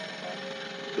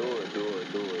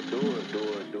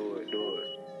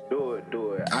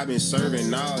I've been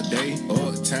serving all day,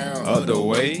 uptown, Other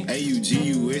way.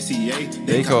 AUGUSEA.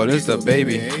 They call this the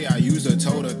baby. I used a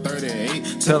total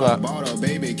 38 till I bought a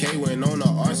baby K. Went on the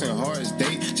arts and hearts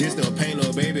date just to paint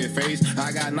a baby face.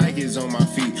 I got Nikes on my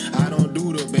feet. I don't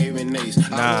do the baby nace. I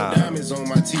got diamonds on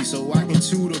my teeth so I can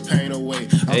chew the pain away.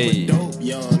 I'm a dope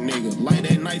young nigga like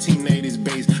that 1980s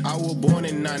bass. I was born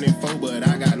in 94, but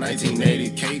I got 1980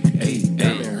 cake. Hey,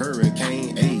 diamond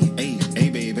hurricane. Hey,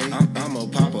 baby. I'm a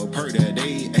pop a perk that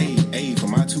day. Hey, for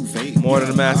my two fake. More Than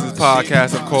the Masses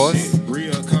podcast, of course.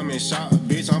 Real coming shot,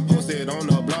 bitch. I'm posted on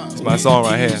the block. It's my song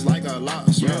right here. Like a lot.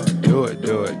 Do it.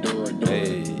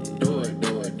 Hey. Do it.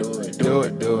 Get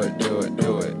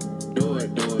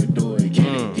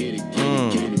it.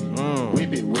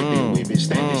 Whip it.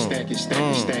 Stack it.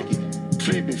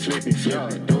 Flip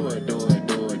it. Do it.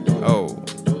 Oh.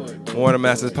 More Than the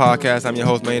Masses podcast. I'm your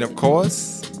host, Maine, of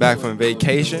course. Back from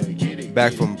vacation.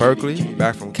 Back from Berkeley.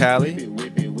 Back from Cali.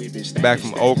 Back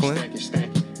from Oakland.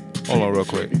 Hold on real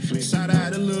quick. Shout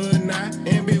out to Lil Nye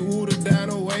and Big Wooder down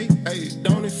the way. Hey,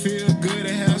 don't it feel good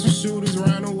to have some shooters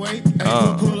round the way?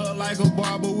 Hey, pull up like a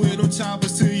barber with them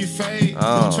choppers to your face.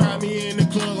 Don't try me in the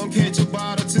club, I'm catch a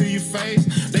bottle to your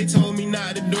face. They told me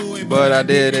not to do it, but I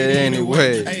did it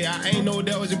anyway. Hey, I ain't know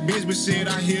that was a bitch, but shit,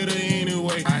 I hit her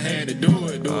anyway. I had to do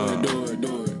it.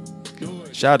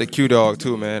 Shout out to Q Dog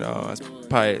too, man. It's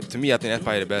probably, to me, I think that's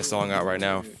probably the best song out right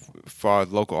now, as far as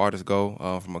local artists go,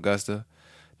 from Augusta.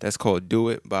 That's called "Do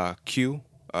It" by Q.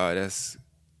 That's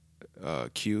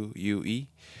QUE.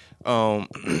 I'll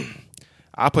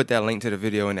put that link to the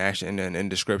video in the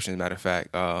description. As a matter of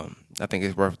fact, I think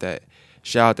it's worth that.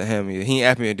 Shout out to him. He ain't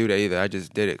asked me to do that either. I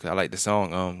just did it because I like the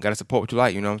song. Gotta support what you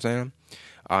like. You know what I'm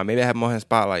saying? Maybe I have him on his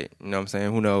spotlight. You know what I'm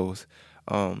saying? Who knows?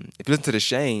 If you listen to the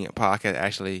Shane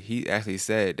podcast, he actually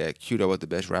said that Q Dog was the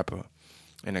best rapper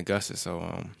in Augusta.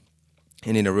 So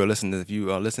you need to real listen to. If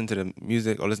you listen to the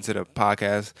music or listen to the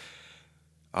podcast,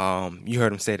 you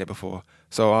heard him say that before.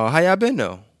 So how y'all been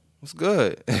though? What's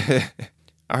good?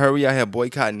 I heard we out here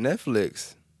boycotting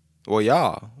Netflix. Well,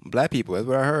 y'all, black people. That's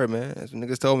what I heard, man. That's what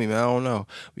niggas told me, man. I don't know.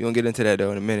 We gonna get into that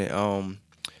though in a minute.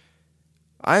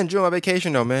 I enjoyed my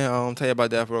vacation though, man. I'll tell you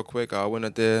about that real quick. I went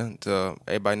out there to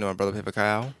everybody know my brother Paper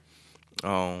Kyle.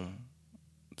 So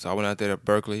I went out there to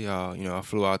Berkeley. I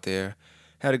flew out there,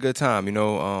 had a good time.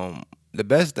 The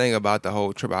best thing about the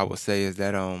whole trip, I would say, is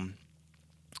that I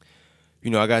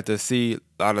got to see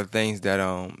a lot of things that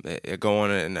go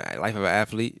on in the life of an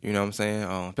athlete. You know what I'm saying?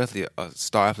 Especially a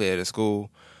star athlete at a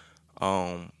school.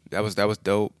 That was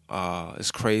dope.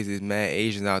 It's crazy. There's mad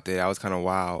Asians out there. That was kind of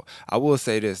wild. I will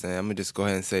say this, and I'm gonna just go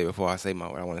ahead and say it before I say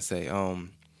what I want to say.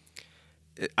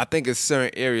 I think it's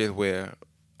certain areas where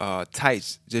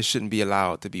tights just shouldn't be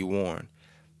allowed to be worn.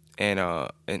 And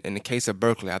in the case of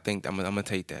Berkeley, I think I'm gonna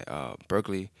take that.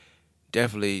 Berkeley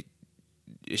definitely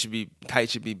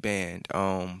tights should be banned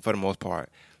for the most part,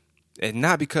 and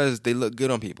not because they look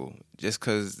good on people, just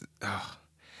because I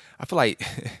feel like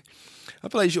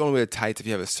you should only wear tights if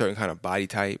you have a certain kind of body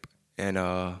type, and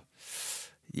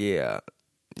yeah,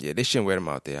 they shouldn't wear them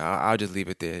out there. I'll just leave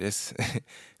it there. This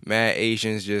mad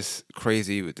Asians just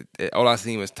crazy all I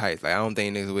seen was tights. Like I don't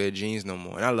think niggas wear jeans no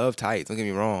more, and I love tights. Don't get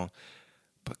me wrong.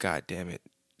 But god damn it,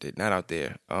 they're not out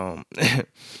there.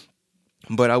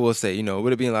 But I will say, it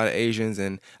would have been a lot of Asians,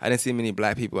 and I didn't see many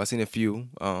black people. I seen a few.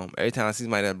 Every time I see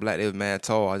somebody that's black, they was mad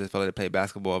tall. I just felt like they played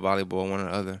basketball, volleyball, one or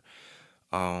the other.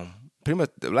 Pretty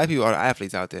much, the black people are the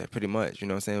athletes out there, pretty much. You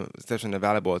know what I'm saying? Exception the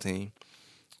volleyball team.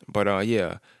 But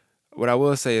yeah, what I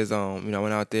will say is, I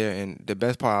went out there, and the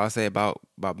best part I'll say about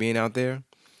being out there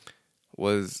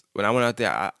was when I went out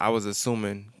there, I was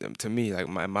assuming, to me, like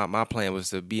my plan was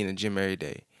to be in the gym every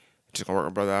day. Just gonna work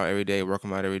my brother out every day, work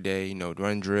him out every day,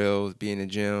 run drills, be in the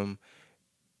gym,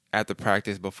 after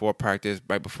practice, before practice,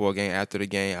 right before a game, after the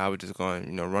game. I was just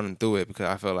going, running through it because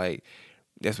I felt like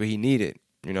that's what he needed,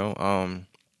 And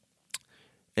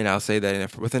I'll say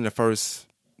that within the first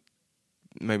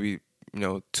maybe,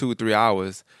 2 or 3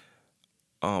 hours,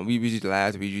 we just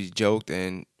laughed, we just joked,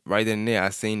 and right then and there I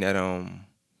seen that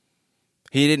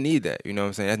he didn't need that, you know what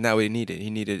I'm saying? That's not what he needed. He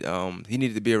needed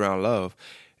to be around love.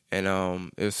 And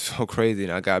it was so crazy.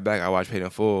 And I got back, I watched Paid in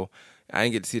Full. I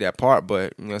didn't get to see that part,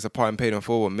 but it's a part in Paid in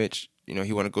Full where Mitch,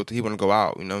 he want to go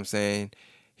out, you know what I'm saying?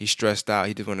 He's stressed out,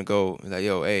 he just want to go. He's like,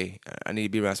 yo, hey, I need to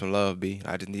be around some love, B.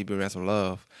 I just need to be around some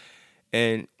love.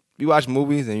 And we watch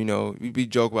movies and, we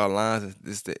joke about lines,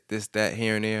 this, that,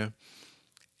 here and there.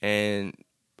 And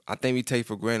I think we take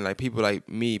for granted, like people like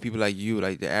me, people like you,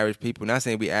 like the average people, not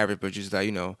saying we average, but just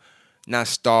like, not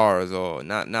stars or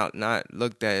not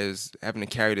looked at as having to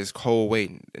carry this cold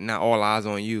weight, not all eyes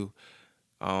on you.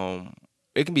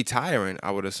 It can be tiring,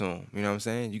 I would assume. You know what I'm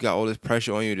saying? You got all this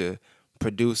pressure on you to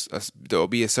produce or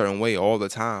be a certain way all the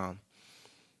time.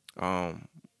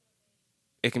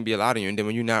 It can be a lot of you, and then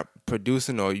when you're not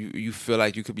producing or you feel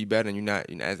like you could be better and you're not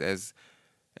as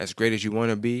great as you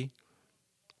want to be,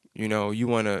 you know, you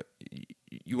want to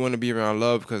be around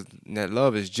love because that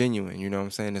love is genuine. You know what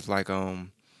I'm saying? It's like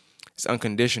it's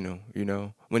unconditional. You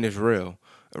know, when it's real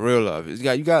love.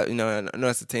 You got. You know, I know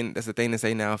that's the thing to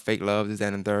say now. Fake love, this,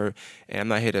 that, and third. And I'm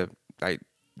not here to like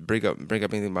bring up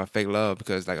anything about fake love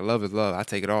because like love is love. I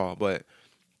take it all, but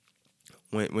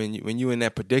when you in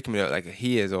that predicament like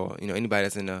he is, or you know anybody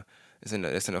that's in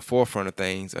the forefront of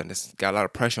things and that's got a lot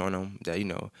of pressure on them that you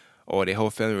know, or their whole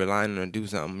family relying on them to do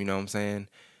something, you know what I'm saying?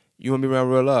 You want to be around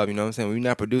real love, you know what I'm saying? When you're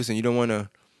not producing, you don't want to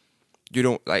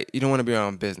be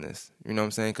around business, you know what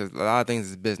I'm saying? Because a lot of things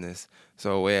is business.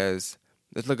 So whereas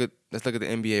let's look at the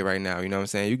NBA right now, you know what I'm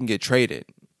saying? You can get traded,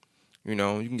 you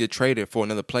know, you can get traded for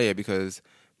another player because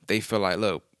they feel like,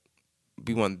 look,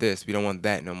 we want this, we don't want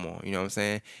that no more. You know what I'm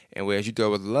saying? And whereas you do it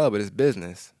with love, but it's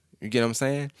business. You get what I'm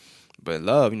saying? But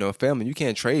love, you know, family, I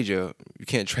can't trade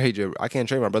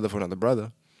my brother for another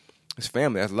brother. It's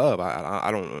family, that's love. I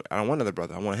don't want another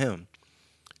brother. I want him.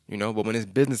 You know, but when it's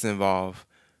business involved,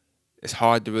 it's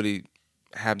hard to really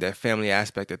have that family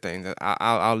aspect of things.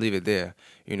 I'll leave it there.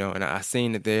 You know, and I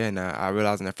seen it there, and I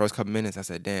realized in the first couple minutes, I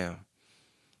said, damn.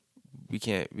 We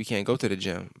can't go to the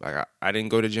gym. Like I didn't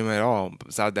go to the gym at all.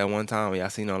 Besides that one time I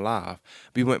seen on live.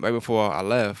 We went right before I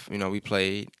left. You know, we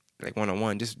played like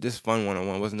 1-on-1, just fun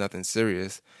 1-on-1. Wasn't nothing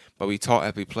serious, but we talked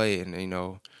as we played. And you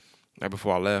know, right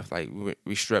before I left, like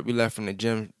we left from the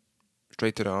gym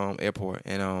straight to the airport.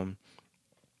 And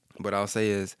what I'll say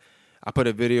is, I put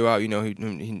a video out. You know,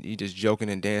 he just joking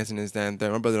and dancing and that and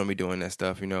that. My brother don't be doing that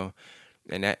stuff. You know,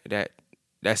 and that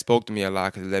spoke to me a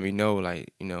lot because it let me know,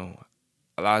 like, you know,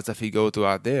 a lot of stuff he go through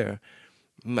out there,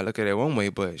 you might look at it one way,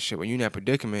 but shit, when you're in that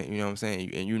predicament, you know what I'm saying,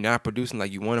 and you're not producing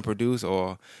like you want to produce,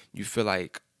 or you feel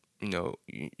like, you know,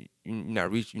 you're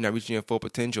not reaching your full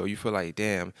potential, you feel like,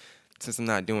 damn, since I'm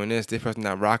not doing this person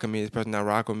not rocking me, this person not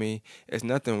rocking me, it's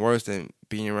nothing worse than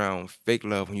being around fake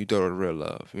love when you throw the real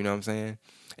love, you know what I'm saying?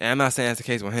 And I'm not saying that's the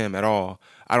case with him at all.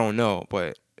 I don't know,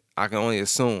 but I can only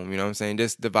assume, you know what I'm saying?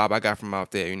 This the vibe I got from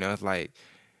out there, you know, it's like,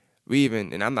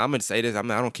 and I'm gonna say this. I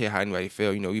don't care how anybody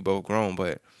feel. You know, we both grown,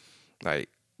 but like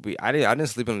I didn't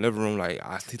sleep in the living room. Like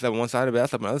I slept on one side of the bed, I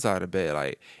slept on the other side of the bed.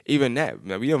 Like even that,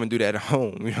 man, we don't even do that at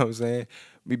home. You know what I'm saying?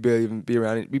 We barely even be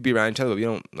around. We be around each other, but we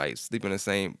don't like sleep in the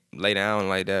same, lay down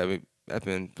like that. That's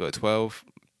been 12.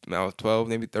 I was 12,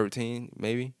 maybe 13,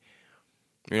 maybe.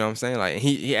 You know what I'm saying? Like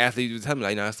he actually was telling me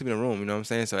like, no, I sleep in the room. You know what I'm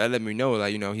saying? So that let me know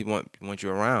like, you know, he want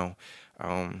you around.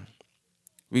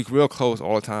 We real close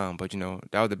all the time, but you know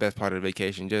that was the best part of the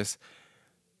vacation.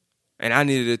 And I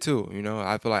needed it too. You know,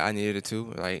 I feel like I needed it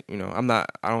too. Like, you know, I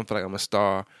don't feel like I'm a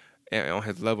star on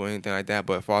his level or anything like that.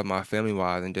 But as far as my family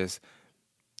wise and just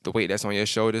the weight that's on your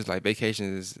shoulders, like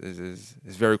vacation is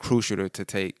very crucial to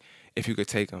take if you could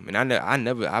take them. And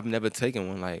I've never taken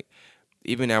one. Like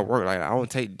even at work, like I don't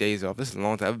take days off. This is a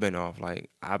long time I've been off. Like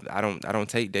I don't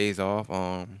take days off.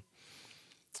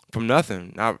 From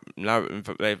nothing, not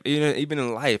like, even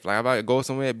in life. Like if I go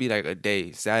somewhere, it'd be like a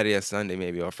day, Saturday or Sunday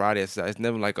maybe, or Friday or Saturday. It's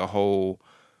never like a whole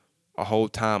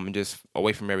time and just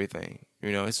away from everything.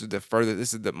 You know, this is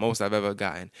the most I've ever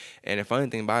gotten. And the funny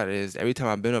thing about it is, every time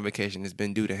I've been on vacation, it's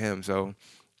been due to him. So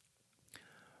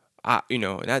you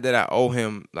know, not that I owe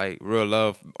him like real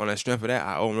love on the strength of that.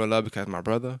 I owe him real love because my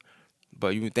brother.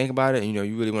 But you think about it, you know,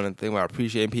 you really want to think about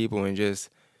appreciating people and just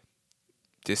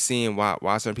seeing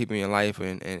why certain people in your life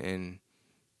and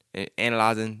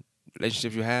analyzing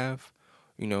relationships you have.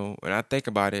 You know, when I think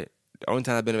about it, the only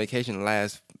time I've been on vacation in the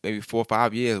last maybe 4 or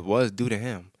 5 years was due to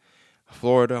him.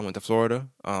 Florida, I went to Florida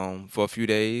for a few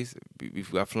days. We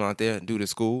got flown out there due to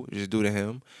school, just due to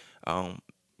him.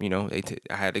 You know,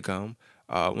 I had to come.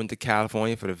 Went to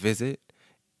California for the visit.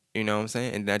 You know what I'm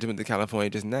saying? And I just went to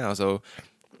California just now. So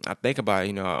I think about it,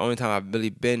 you know, the only time I've really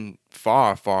been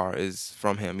far is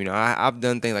from him. You know, I've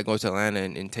done things like go to Atlanta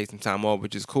and take some time off,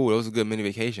 which is cool. Those are good mini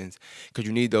vacations because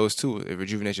you need those too. It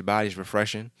rejuvenates your body, it's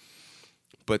refreshing.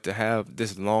 But to have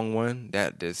this long one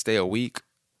that to stay a week,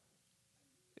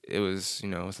 it was, you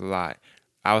know, it's a lot.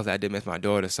 I did miss my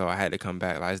daughter, so I had to come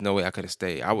back. Like, there's no way I could have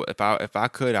stayed. If I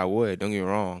could, I would. Don't get me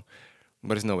wrong,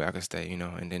 but there's no way I could stay. You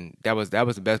know, and then that was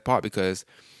the best part because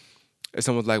it's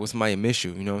almost like when somebody miss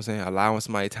you, you know what I'm saying? Allowing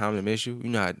somebody time to miss you. You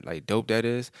know how like dope that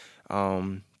is.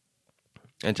 And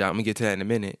I'm gonna get to that in a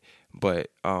minute. But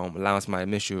allowing somebody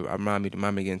to miss you, remind me to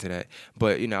get into that.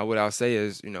 But what I'll say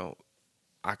is,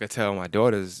 I could tell my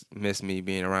daughters miss me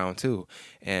being around too,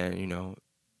 and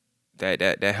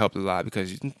that helped a lot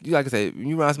because you like I said, when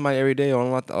you around somebody every day or a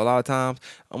lot of times,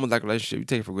 almost like a relationship, you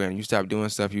take it for granted. You stop doing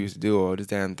stuff you used to do or this,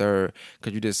 that, and third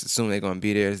because you just assume they're gonna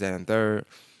be there, this, that, and third.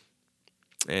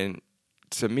 And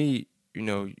to me,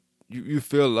 you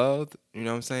feel loved. You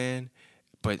know what I'm saying?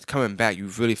 But coming back, you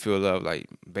really feel love. Like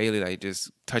Bailey, like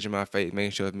just touching my face,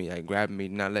 making sure it's me, like grabbing me,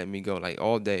 not letting me go. Like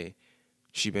all day,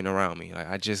 she been around me. Like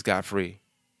I just got free.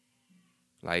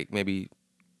 Like maybe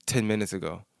 10 minutes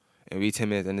ago. And we 10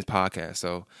 minutes in this podcast.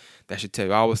 So that should tell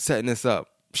you. I was setting this up.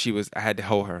 I had to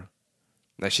hold her.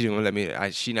 Like she didn't want to let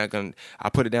me. She not gonna. I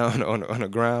put it down on the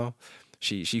ground.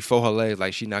 She fold her legs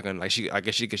like she not gonna. Like I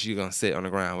guess she gonna sit on the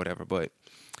ground, whatever. But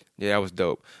yeah, that was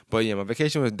dope. But yeah, my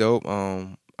vacation was dope.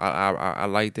 I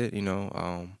liked it.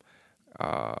 I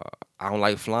don't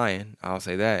like flying. I'll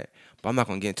say that. But I'm not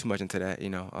gonna get too much into that.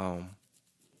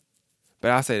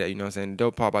 But I'll say that. You know what I'm saying. The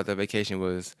dope part about the vacation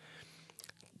was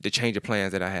the change of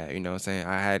plans that I had. You know what I'm saying?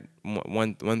 I had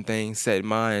one thing set in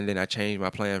mind, and then I changed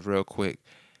my plans real quick.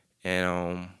 And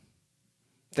I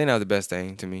think that was the best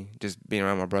thing to me, just being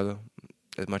around my brother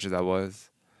as much as I was,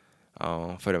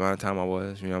 for the amount of time I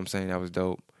was. You know what I'm saying? That was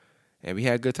dope. And we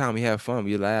had a good time. We had fun.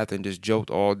 We laughed and just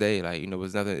joked all day. Like, it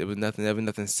was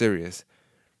nothing serious.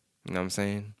 You know what I'm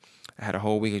saying? I had a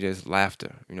whole week of just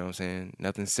laughter. You know what I'm saying?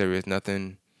 Nothing serious,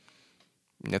 nothing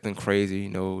crazy,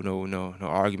 no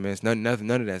arguments, none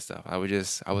of that stuff. I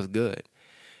was good.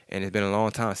 And it's been a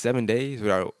long time. 7 days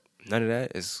without none of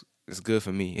that is good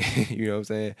for me. You know what I'm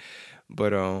saying?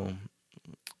 But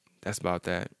that's about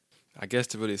that. I guess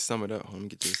to really sum it up, let me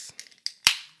get this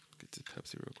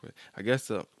Pepsi real quick. I guess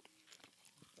to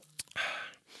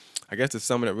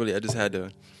sum it up, really, I just had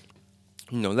to,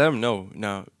 let him know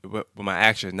now with my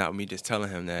actions, not me just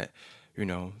telling him that,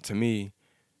 to me,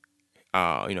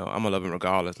 I'm gonna love him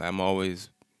regardless. Like I'm always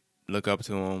look up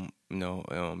to him,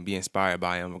 be inspired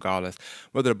by him regardless,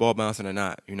 whether the ball bouncing or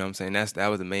not. You know what I'm saying? That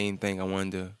was the main thing I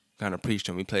wanted to kind of preach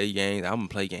to him. We play games. I'm gonna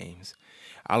play games.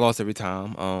 I lost every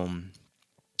time.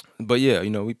 But yeah,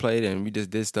 we played and we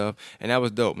just did stuff, and that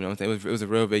was dope. You know what I'm saying? It was a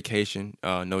real vacation.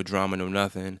 No drama, no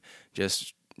nothing.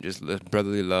 Just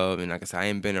brotherly love. And like I said, I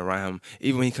ain't been around him.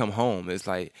 Even when he come home, it's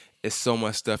like it's so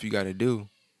much stuff you got to do.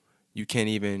 You can't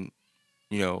even,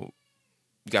 you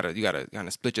gotta kind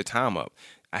of split your time up.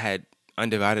 I had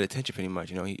undivided attention pretty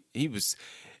much. He was.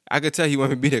 I could tell he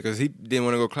wanted me to be there because he didn't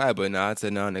want to go to class. But I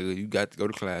said, no, nigga, you got to go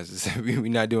to class. We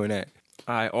not doing that.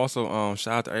 I also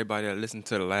shout out to everybody that listened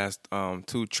to the last 2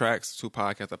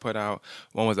 podcasts I put out.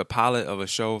 One was a pilot of a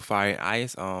show, Fire and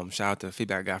Ice. Shout out to the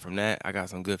feedback I got from that. I got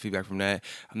some good feedback from that.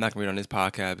 I'm not gonna read on this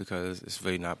podcast because it's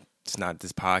not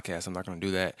this podcast. I'm not gonna do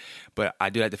that. But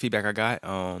I do like the feedback I got.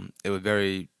 It was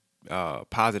very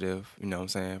positive. You know what I'm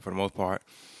saying, for the most part.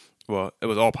 Well, it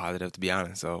was all positive, to be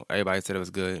honest. So everybody said it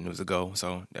was good and it was a go.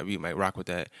 So we might rock with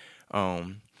that.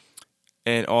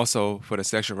 And also for the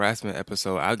sexual harassment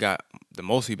episode, I got the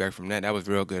most feedback from that. That was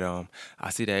real good.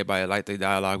 I see that everybody liked the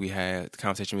dialogue we had, the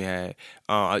conversation we had.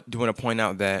 I do want to point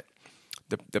out that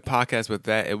the podcast with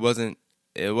that, it wasn't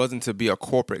to be a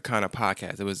corporate kind of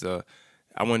podcast. It was I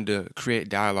wanted to create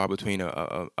dialogue between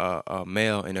a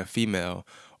male and a female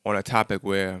on a topic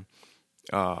where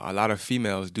a lot of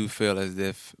females do feel as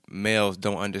if males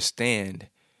don't understand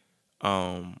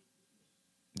the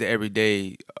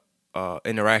everyday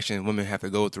interaction women have to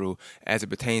go through as it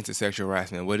pertains to sexual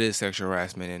harassment. What is sexual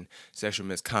harassment and sexual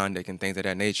misconduct and things of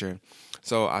that nature?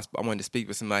 So I wanted to speak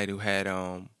with somebody who had,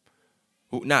 who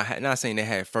not saying they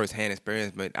had first-hand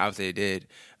experience, but obviously they did.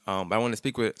 But I wanted to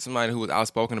speak with somebody who was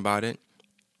outspoken about it,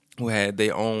 who had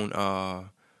their own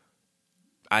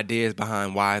ideas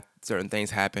behind why certain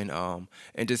things happen,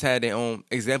 and just had their own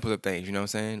examples of things. You know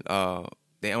what I'm saying?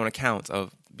 Their own accounts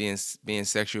of being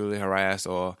sexually harassed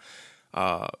or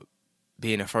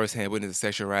being a first-hand witness of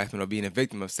sexual harassment or being a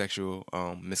victim of sexual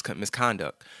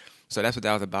misconduct. So that's what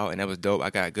that was about, and that was dope. I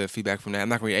got good feedback from that. I'm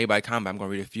not going to read everybody's comment, I'm going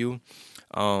to read a few.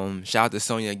 Shout out to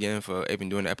Sonya again for even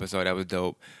doing the episode. That was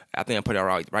dope. I think I put it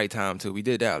out right time, too. We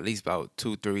did that at least about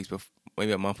 2-3 weeks before,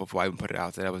 maybe a month before I even put it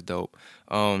out, so that was dope.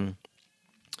 In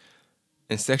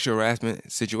sexual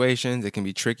harassment situations, it can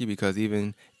be tricky because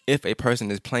even if a person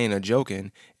is playing or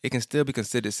joking, it can still be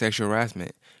considered sexual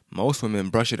harassment. Most women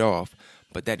brush it off,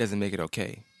 but that doesn't make it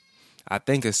okay. I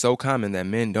think it's so common that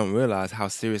men don't realize how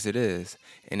serious it is,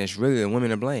 and it's really the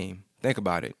women to blame. Think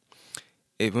about it.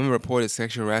 If women reported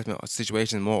sexual harassment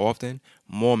situations more often,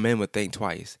 more men would think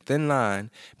twice. Thin line,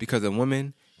 because a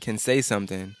woman can say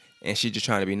something and she's just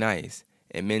trying to be nice,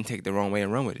 and men take the wrong way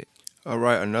and run with it. All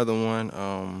right, another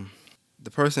one. The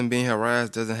person being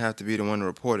harassed doesn't have to be the one to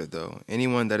report it, though.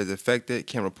 Anyone that is affected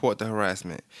can report the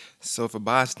harassment. So if a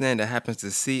bystander happens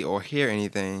to see or hear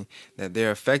anything that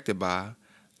they're affected by,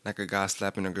 like a guy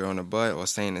slapping a girl on the butt or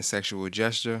saying a sexual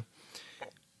gesture,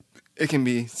 it can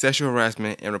be sexual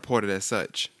harassment and reported as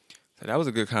such. So that was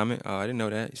a good comment. I didn't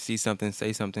know that. See something,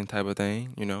 say something type of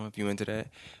thing, if you into that.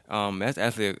 That's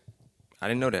actually, I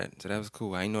didn't know that. So that was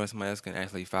cool. I didn't know that somebody else can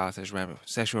actually file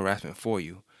sexual harassment for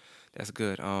you. That's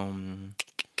good.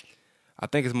 I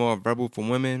think it's more verbal for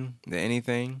women than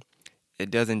anything. It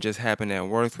doesn't just happen at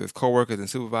work with coworkers and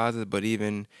supervisors, but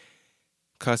even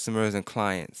customers and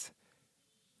clients.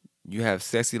 You have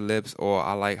sexy lips, or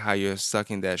I like how you're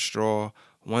sucking that straw.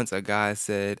 Once a guy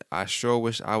said, I sure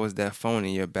wish I was that phone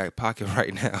in your back pocket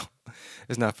right now.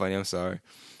 It's not funny, I'm sorry.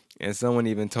 And someone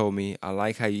even told me, I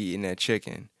like how you eating that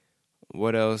chicken.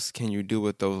 What else can you do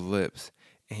with those lips?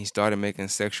 And he started making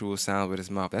sexual sounds with his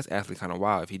mouth. That's actually kind of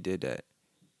wild if he did that.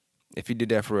 If he did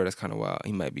that for real, that's kind of wild.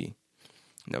 He might be.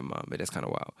 Never mind, but that's kind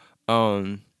of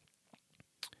wild.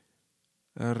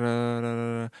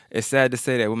 It's sad to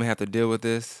say that women have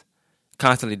to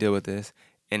constantly deal with this.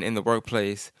 And in the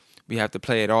workplace, we have to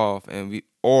play it off, and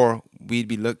we'd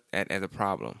be looked at as a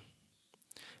problem.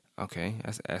 Okay,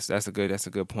 that's a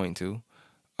good point too.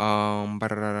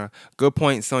 Good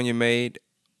point Sonya made.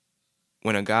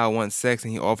 When a guy wants sex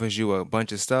and he offers you a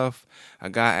bunch of stuff, a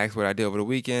guy asked what I did over the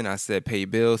weekend. I said pay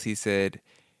bills. He said,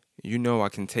 I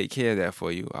can take care of that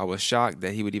for you. I was shocked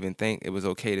that he would even think it was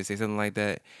okay to say something like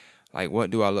that. Like, what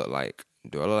do I look like?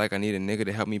 Do I look like I need a nigga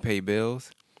to help me pay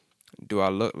bills? Do I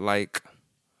look like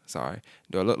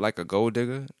a gold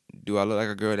digger? Do I look like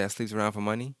a girl that sleeps around for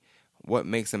money? What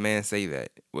makes a man say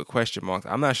that with question marks?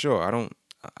 I'm not sure. I'm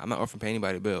not offering to pay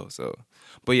anybody bills. So,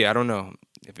 but yeah, I don't know.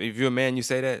 If you're a man, you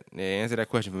say that. Yeah, answer that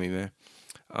question for me, man.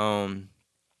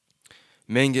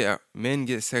 Men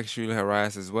get sexually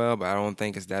harassed as well, but I don't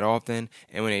think it's that often.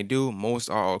 And when they do,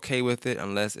 most are okay with it,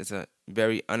 unless it's a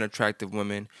very unattractive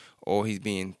woman or he's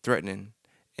being threatening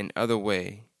in other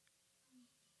way,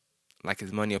 like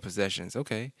his money or possessions.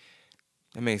 Okay,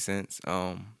 that makes sense.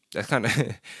 That's kind of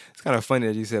it's kind of funny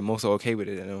that you said most are okay with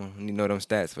it. I don't need to know them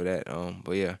stats for that.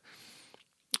 But yeah.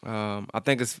 I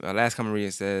think it's last comment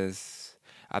read says,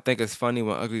 I think it's funny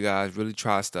when ugly guys really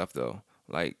try stuff though.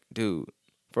 Like, dude,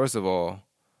 first of all,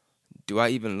 do I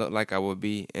even look like I would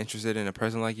be interested in a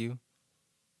person like you?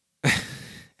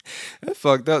 That's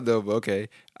fucked up though, but okay.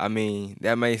 I mean,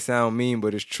 that may sound mean,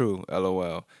 but it's true.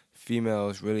 LOL.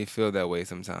 Females really feel that way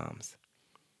sometimes.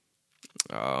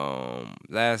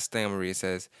 Last thing I'm gonna read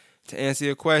says, to answer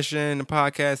your question, the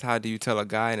podcast, how do you tell a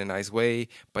guy in a nice way,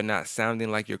 but not sounding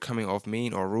like you're coming off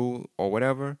mean or rude or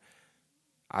whatever?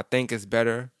 I think it's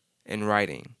better in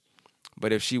writing.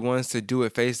 But if she wants to do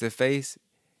it face to face,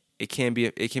 it can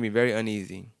be very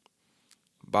uneasy.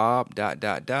 Bob ...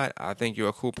 I think you're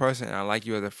a cool person and I like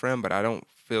you as a friend, but I don't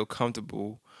feel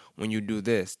comfortable when you do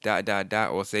this ...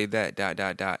 or say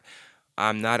that ...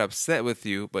 I'm not upset with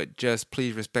you, but just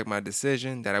please respect my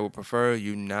decision that I would prefer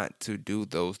you not to do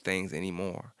those things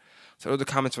anymore. So those are the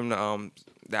comments from the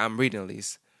that I'm reading, at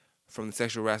least from the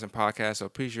Sexual Harassment Podcast. So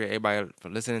appreciate everybody for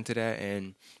listening to that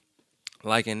and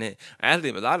liking it. Actually,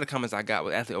 a lot of the comments I got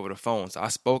was actually over the phone, so I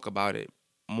spoke about it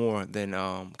more than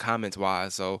comments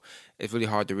wise. So it's really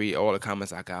hard to read all the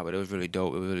comments I got, but it was really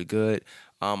dope. It was really good.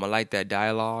 I like that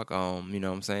dialogue. You know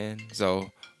what I'm saying?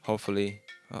 So hopefully,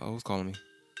 who's calling me?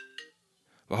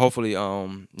 But hopefully,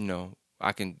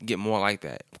 I can get more like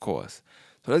that, of course.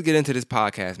 So let's get into this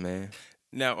podcast, man.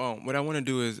 Now, what I want to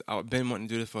do is, I've been wanting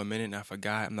to do this for a minute, and I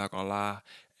forgot. I'm not gonna lie,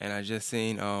 and I just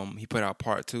seen he put out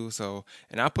part 2. So,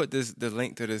 and I put the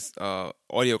link to this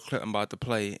audio clip I'm about to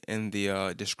play in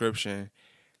the description.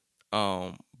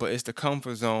 But it's the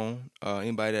Comfort Zone.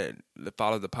 Anybody that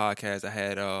follows the podcast, I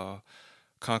had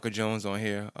Conker Jones on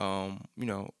here.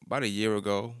 About a year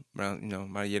ago, about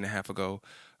a year and a half ago.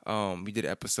 We did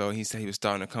an episode. He said he was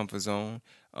starting a Comfort Zone.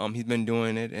 He's been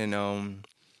doing it, and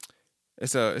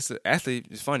actually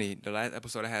it's funny. The last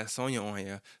episode I had Sonya on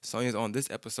here. Sonya's on this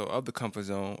episode of the Comfort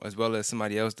Zone, as well as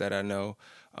somebody else that I know,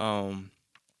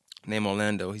 named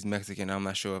Orlando. He's Mexican. I'm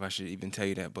not sure if I should even tell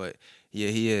you that, but yeah,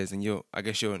 he is, and I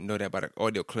guess you'll know that by the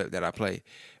audio clip that I play.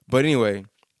 But anyway,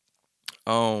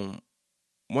 one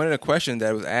of the questions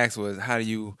that was asked was, how do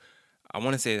you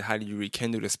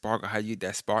rekindle the spark, or how do you get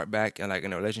that spark back in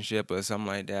a relationship or something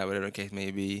like that, whatever the case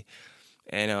may be.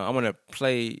 And I want to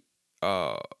play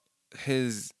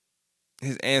his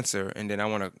answer, and then I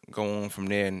want to go on from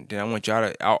there. And then I want y'all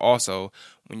to also,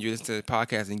 when you listen to the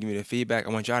podcast and give me the feedback, I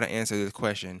want y'all to answer this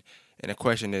question. And the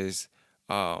question is,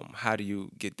 how do you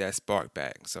get that spark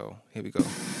back? So here we go.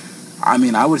 I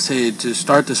mean, I would say to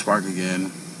start the spark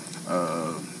again.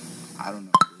 I don't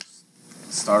know.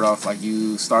 Just start off like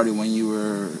you started when you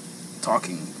were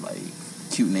talking, like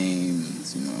cute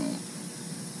names,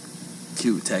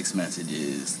 cute text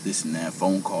messages, this and that,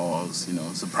 phone calls,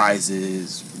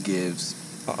 surprises, gifts.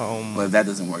 But if that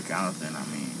doesn't work out, then I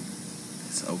mean,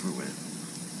 it's over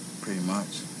with, pretty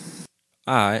much.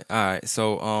 All right.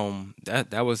 So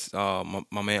that was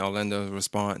my man Orlando's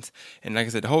response, and like I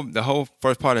said, the whole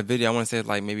first part of the video, I want to say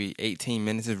like maybe 18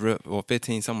 minutes is real, or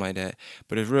 15, something like that.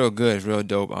 But it's real good, it's real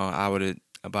dope. I would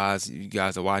advise you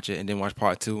guys to watch it and then watch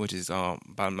part two, which is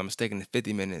if I'm not mistaken,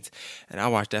 50 minutes. And I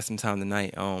watched that sometime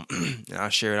tonight. And I'll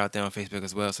share it out there on Facebook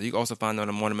as well. So you can also find it on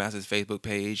the Morning Masters Facebook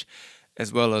page,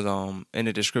 as well as in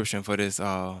the description for this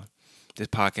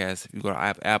podcast. If you go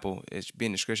to Apple, it should be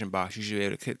in the description box. You should be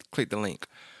able to click the link.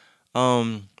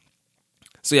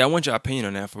 So yeah, I want your opinion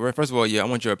on that. First of all, yeah, I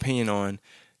want your opinion on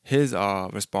his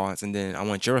response, and then I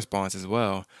want your response as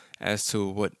well as to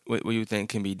what you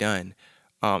think can be done.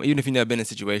 Even if you've never been in a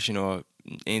situation or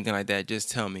anything like that, just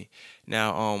tell me.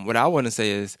 Now, what I want to say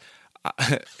is,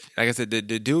 like I said, the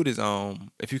dude is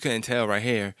if you couldn't tell right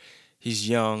here, he's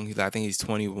young. I think he's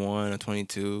 21 or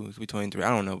 22. He could be 23. I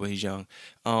don't know, but he's young.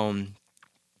 And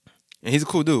he's a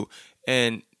cool dude.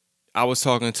 And I was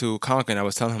talking to Conker, and I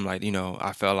was telling him, like,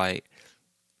 I felt like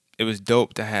it was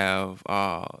dope to have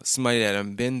somebody that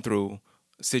had been through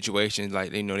situations,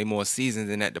 like, they more seasoned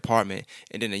in that department,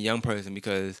 and then a young person,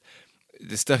 because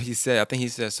the stuff he said, I think he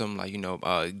said something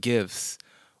like, gifts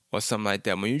or something like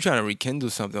that. When you're trying to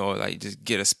rekindle something or like just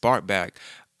get a spark back,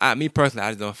 me personally, I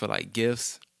just don't feel like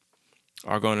gifts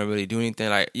are going to really do anything.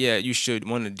 Like, yeah, you should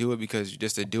want to do it because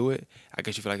just to do it, I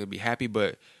guess you feel like it'd be happy.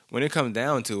 But when it comes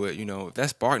down to it, if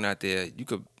that spark not there, you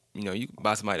could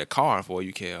buy somebody a car for all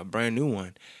you care, a brand new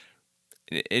one.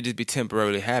 It just be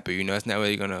temporarily happy. It's not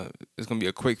really it's gonna be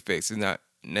a quick fix. It's not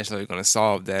necessarily gonna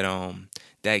solve that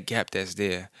gap that's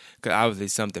there, because obviously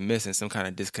something missing, some kind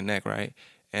of disconnect, right?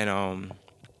 And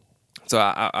so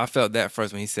I felt that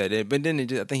first when he said it, but then I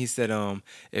think he said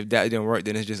if that didn't work,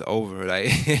 then it's just over.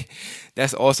 Like,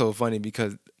 that's also funny,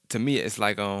 because to me it's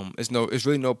like it's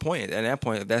really no point at that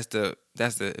point. If that's the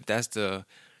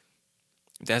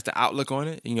outlook on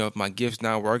it, if my gift's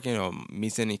not working, or me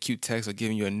sending cute texts or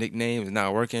giving you a nickname is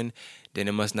not working, then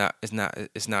it's not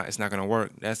gonna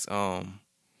work. That's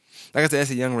like I said, that's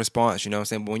a young response, you know what I'm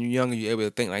saying? But when you're younger, you're able to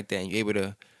think like that, and you're able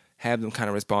to have them kind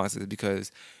of responses,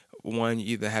 because one,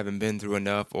 you either haven't been through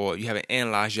enough, or you haven't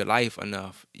analyzed your life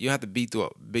enough. You don't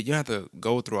have to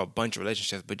go through a bunch of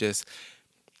relationships, but just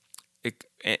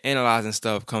analyzing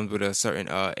stuff comes with a certain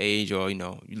age, or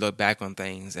you look back on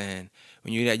things, and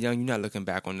when you're that young, you're not looking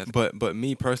back on that. But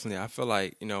me personally, I feel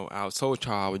like I was told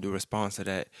I would do a response to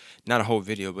that, not a whole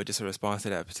video, but just a response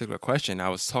to that particular question. I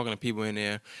was talking to people in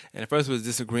there, and at first it was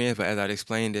disagreeing, but as I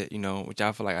explained it, which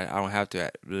I feel like I don't have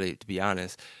to really, to be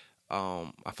honest.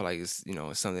 I feel like it's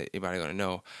it's something that everybody gonna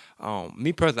know.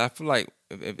 Me personally, I feel like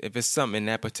if it's something in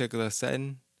that particular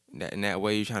setting, that in that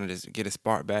way you're trying to just get a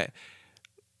spark back.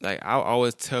 Like, I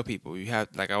always tell people, you have,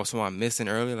 like I was talking about missing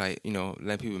earlier, like,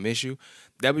 letting people miss you.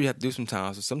 That's what you have to do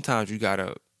sometimes. So sometimes you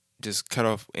gotta just cut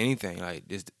off anything, like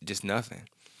just nothing.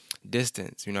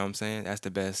 Distance, you know what I'm saying? That's the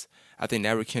best. I think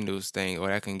that rekindles thing, or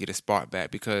that can get a spark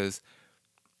back, because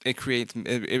it creates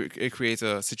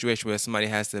a situation where somebody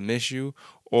has to miss you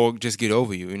or just get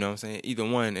over you, you know what I'm saying? Either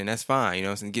one, and that's fine, you know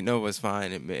what I'm saying? Getting over is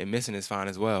fine, and missing is fine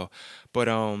as well. But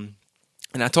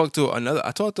and I talked to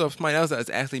somebody else that's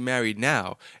actually married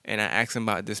now, and I asked him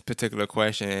about this particular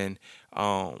question,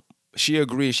 and she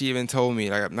agreed. She even told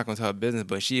me, like, I'm not gonna tell her business,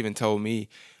 but she even told me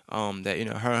that her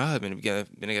and her husband been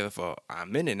together for a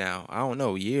minute now. I don't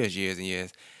know, years and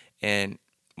years. And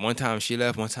one time she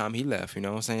left, one time he left. You know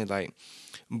what I'm saying? Like,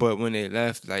 but when they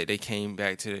left, like, they came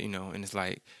back to and it's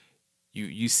like,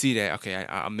 you see that, okay,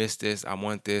 I miss this, I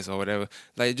want this, or whatever.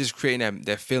 Like, just creating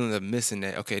that feeling of missing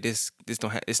that. Okay, this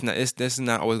is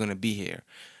not always gonna be here,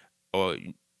 or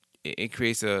it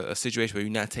creates a situation where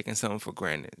you're not taking something for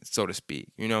granted, so to speak.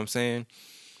 You know what I'm saying?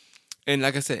 And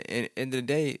like I said, in the end of the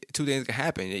day, two things can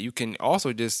happen. You can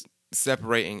also just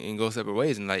separate and go separate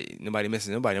ways, and like nobody misses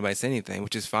nobody say anything,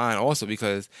 which is fine also,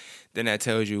 because then that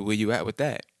tells you where you at with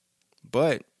that.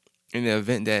 But in the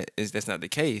event that's not the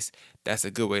case, that's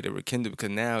a good way to rekindle, because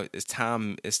now it's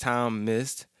time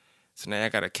missed. So now I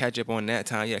gotta catch up on that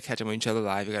time. You gotta catch up on each other's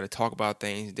life. You gotta talk about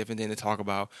things, different things to talk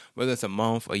about, whether it's a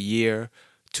month, a year,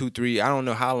 2, 3. I don't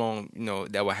know how long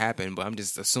that will happen, but I'm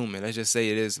just assuming. Let's just say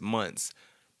it is months,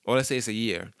 or let's say it's a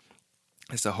year.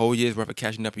 It's a whole year's worth of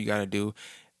catching up you gotta do.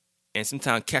 And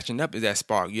sometimes catching up is that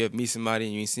spark. You have meet somebody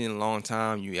and you ain't seen in a long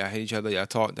time. You hit each other, y'all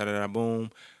talk, boom.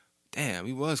 damn,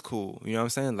 we was cool. You know what I'm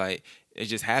saying? Like it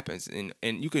just happens, and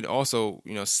you could also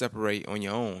separate on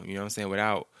your own. You know what I'm saying?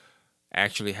 Without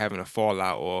actually having a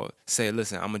fallout or say,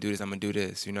 listen, I'm gonna do this. I'm gonna do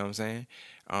this. You know what I'm saying?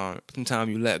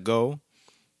 Sometimes you let go.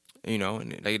 And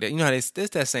like that, how there's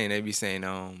that saying they be saying,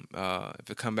 if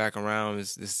it come back around,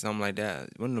 it's something like that.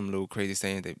 One of them little crazy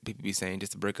sayings that people be saying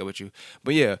just to break up with you.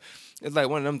 But yeah, it's like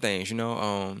one of them things,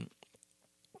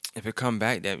 if it come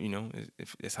back that,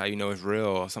 if it's how it's real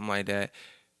or something like that.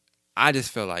 I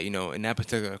just feel like, in that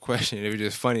particular question, it was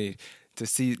just funny to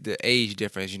see the age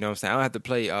difference, you know what I'm saying? I don't have to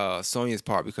play Sonya's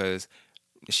part because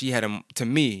she had to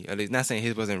me, at least, not saying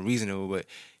his wasn't reasonable, but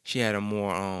she had a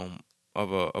more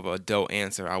of a adult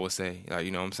answer, I would say. Like,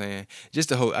 you know what I'm saying? Just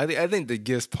the whole, I think the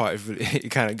gifts part, it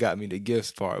kind of got me, the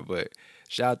gifts part. But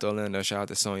shout out to Orlando, shout out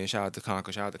to Sonya, shout out to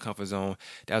Conquer, shout out to Comfort Zone.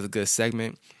 That was a good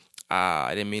segment.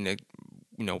 I didn't mean to,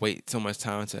 wait so much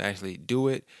time to actually do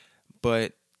it,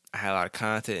 but I had a lot of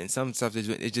content and some stuff it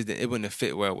wouldn't have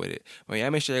fit well with it. But yeah,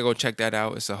 make sure you go check that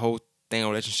out. It's a whole thing on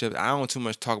relationships. I don't too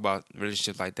much talk about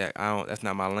relationships like that. That's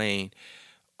not my lane.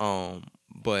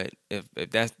 But if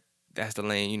that's the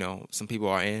lane, some people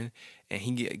are in, and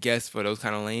he get guests for those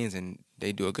kind of lanes, and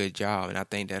they do a good job. And I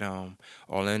think that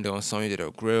Orlando and Sonya did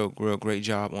a real great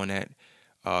job on that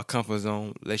Comfort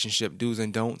Zone relationship do's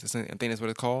and don'ts. I think that's what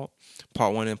it's called.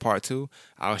 Part 1 and Part 2.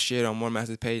 I'll share it on More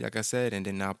Masters page, like I said, and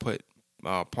then I'll put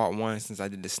Part 1, since I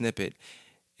did the snippet,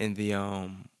 in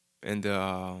the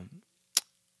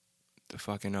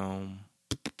fucking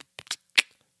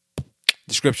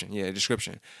description. Yeah,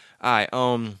 description. All right.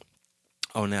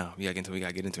 Now we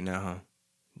gotta get into it now, huh?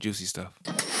 Juicy stuff.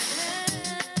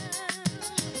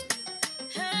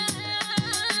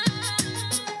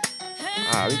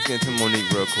 All right, let's get into Monique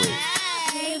real quick.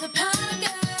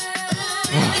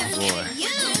 Oh boy,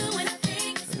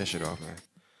 turn that shit off, man.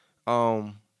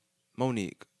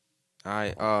 Monique. All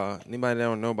right. Anybody that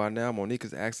don't know by now, Monique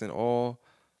is asking all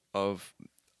of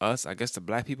us, I guess the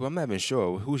black people, I'm not even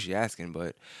sure who she asking,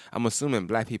 but I'm assuming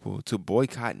black people to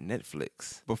boycott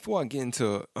Netflix. Before I get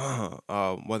into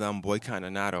whether I'm boycotting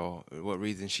or not, or what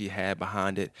reason she had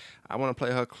behind it, I want to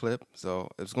play her clip. So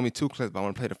it's going to be 2 clips, but I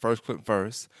want to play the first clip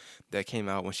first that came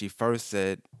out when she first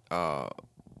said, or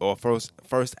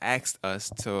first asked us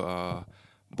to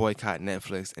boycott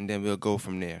Netflix, and then we'll go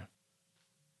from there.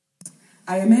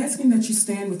 I am asking that you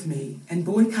stand with me and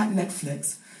boycott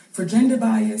Netflix for gender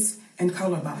bias and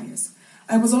color bias.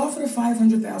 I was offered a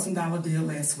 $500,000 deal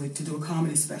last week to do a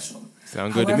comedy special.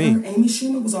 Sound good However, to me. Amy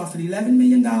Schumer was offered $11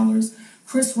 million,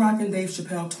 Chris Rock and Dave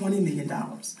Chappelle $20 million.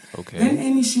 Okay. Then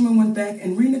Amy Schumer went back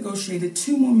and renegotiated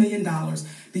 $2 more million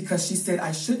because she said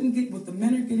I shouldn't get what the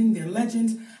men are getting, they're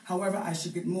legends. However, I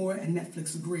should get more, and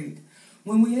Netflix agreed.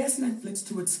 When we asked Netflix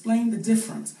to explain the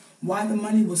difference, why the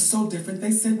money was so different,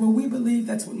 they said, well, we believe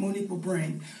that's what Monique will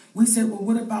bring. We said, well,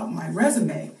 what about my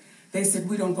resume? They said,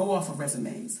 we don't go off of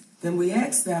resumes. Then we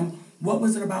asked them, what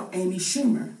was it about Amy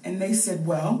Schumer? And they said,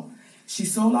 well, she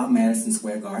sold out Madison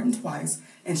Square Garden twice,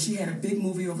 and she had a big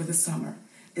movie over the summer.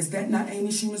 Is that not Amy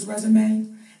Schumer's resume?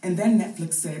 And then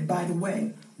Netflix said, by the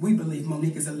way, we believe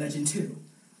Monique is a legend too.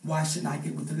 Why shouldn't I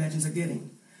get what the legends are getting?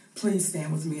 Please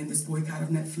stand with me in this boycott of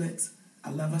Netflix. I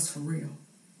love us for real.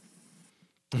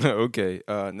 Okay,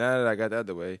 now that I got that out of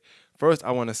the way, first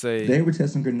I want to say they were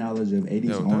testing her knowledge of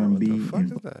 80s R&B. What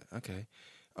the fuck is that? Okay,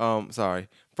 sorry.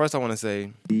 First I want to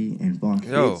say, and funk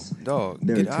yo, hits. dog,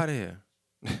 get out of here.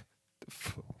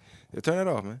 Turn it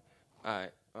off, man.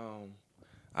 All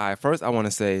right. First I want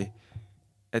to say,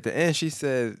 at the end she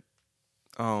said,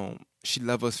 she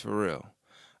love us for real.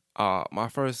 My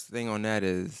first thing on that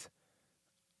is,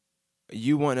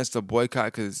 you want us to boycott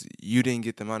because you didn't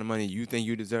get the amount of money you think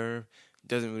you deserve,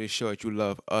 doesn't really show that you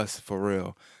love us for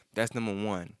real. That's number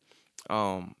one.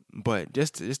 But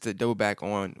just to double back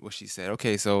on what she said.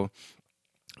 Okay, so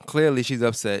clearly she's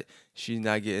upset. She's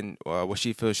not getting what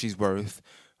she feels she's worth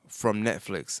from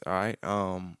Netflix. All right.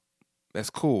 That's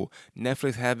cool.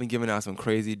 Netflix have been giving out some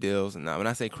crazy deals. And when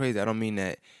I say crazy, I don't mean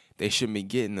that they shouldn't be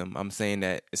getting them. I'm saying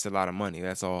that it's a lot of money.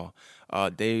 That's all.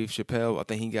 Dave Chappelle, I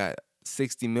think he got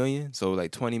 $60 million, so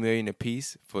like $20 million a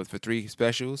piece for 3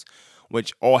 specials,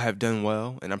 which all have done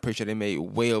well, and I'm pretty sure they made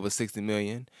way over $60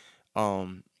 million.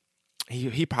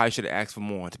 He probably should have asked for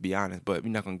more, to be honest, but we're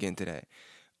not gonna get into that.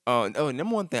 Number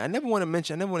one thing, I never want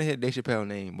to hear Dave Chappelle's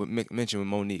name mentioned with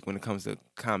Monique when it comes to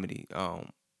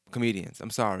comedians. I'm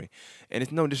sorry, and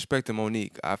it's no disrespect to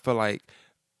Monique. I feel like,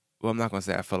 well, I'm not gonna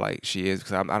say I feel like she is,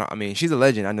 because I mean, she's a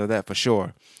legend. I know that for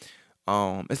sure.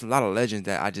 It's a lot of legends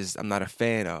that I'm not a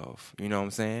fan of. You know what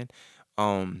I'm saying?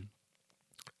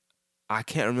 I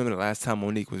can't remember the last time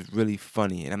Monique was really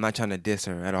funny, and I'm not trying to diss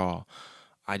her at all.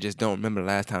 I just don't remember the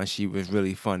last time she was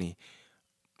really funny.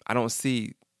 I don't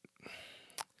see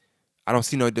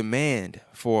no demand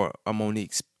for a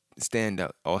Monique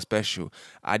stand-up or special.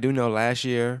 I do know last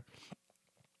year,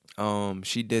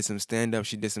 she did some stand-up.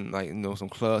 She did some, some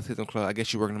clubs, hit some clubs. I guess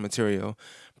she working on material,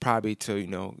 probably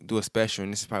to, do a special.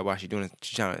 And this is probably why she's doing it.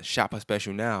 She's trying to shop a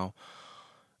special now.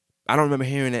 I don't remember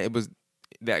hearing that it was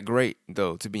that great,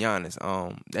 though, to be honest.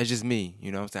 That's just me,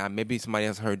 you know what I'm saying? Maybe somebody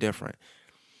else heard different.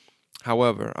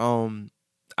 However,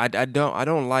 I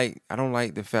don't like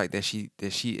the fact that she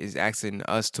is asking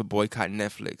us to boycott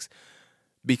Netflix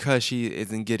because she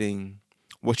isn't getting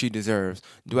what she deserves.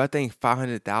 Do I think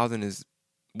 500,000 is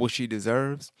what she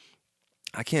deserves?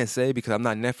 I can't say because I'm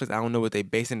not Netflix. I don't know what they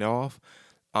basing it off.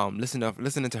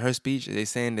 Listening to her speech, they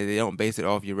saying that they don't base it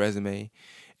off your resume.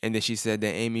 And then she said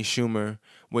that Amy Schumer,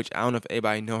 which I don't know if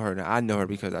anybody know her. I know her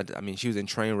because she was in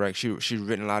Trainwreck. She's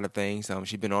written a lot of things.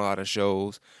 She's been on a lot of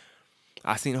shows.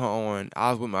 I seen her on.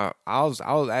 I was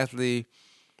over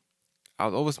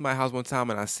to my house one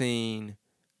time and I seen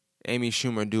Amy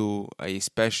Schumer do a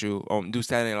special do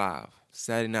Saturday Night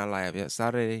Live. Yeah,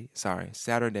 Saturday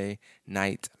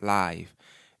Night Live,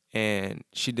 and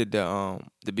she did the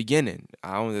beginning.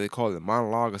 I don't know if they call it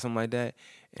monologue or something like that,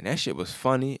 and that shit was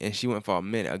funny. And she went for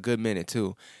a good minute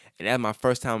too, and that's my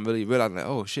first time really realizing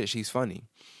oh shit, she's funny.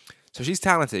 So she's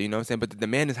talented, you know what I'm saying. But the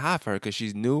demand is high for her because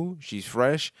she's new, she's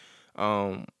fresh.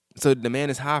 So the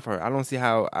demand is high for her. I don't see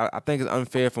how. I think it's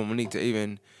unfair for Monique to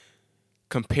even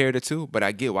compare the two. But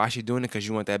I get why she's doing it because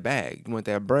you want that bag, you want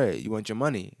that bread, you want your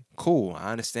money. Cool,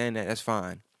 I understand that. That's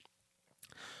fine.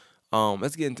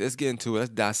 Let's get into it. Let's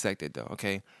dissect it though.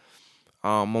 Okay.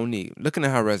 Monique, looking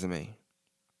at her resume,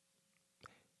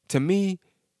 to me,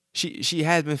 she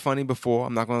has been funny before.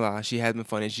 I'm not gonna lie, she has been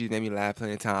funny. She's made me laugh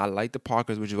plenty of time. I like the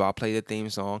Parkers, which is why I play the theme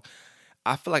song.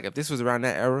 I feel like if this was around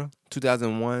that era,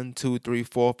 2001, 2, 3,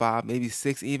 4, 5, maybe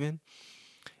 6 even,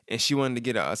 and she wanted to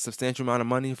get a substantial amount of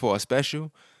money for a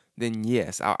special, then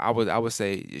yes, I would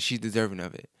say she's deserving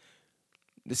of it.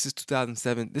 This is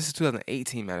 2007. This is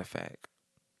 2018, matter of fact.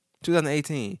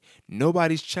 2018.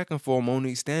 Nobody's checking for a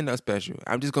Monique stand-up special.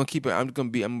 I'm gonna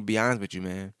be honest with you,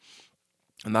 man.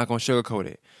 I'm not gonna sugarcoat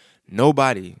it.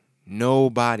 Nobody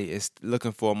is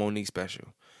looking for a Monique special.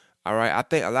 All right, I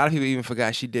think a lot of people even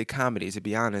forgot she did comedy. To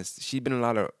be honest, she's been in a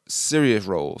lot of serious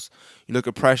roles. You look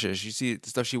at Precious, you see the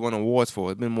stuff she won awards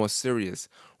for. It's been more serious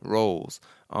roles.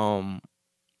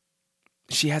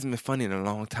 She hasn't been funny in a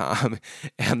long time,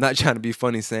 and I'm not trying to be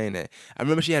funny saying that. I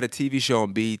remember she had a TV show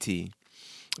on BET, if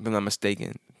I'm not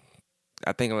mistaken.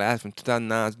 I think it lasted from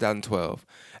 2009 to 2012,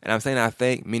 and I'm saying I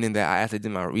think, meaning that I actually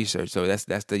did my research. So that's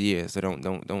the year. So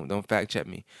don't fact check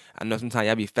me. I know sometimes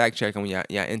y'all be fact checking when y'all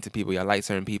into people, y'all like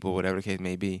certain people, whatever the case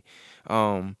may be.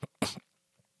 That's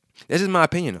just my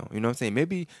opinion, though. You know what I'm saying?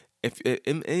 Maybe if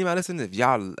anybody listening, if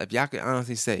y'all could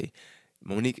honestly say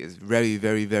Monique is very,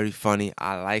 very, very funny.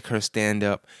 I like her stand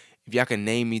up. If y'all can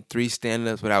name me 3 stand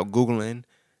ups without Googling,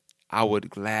 I would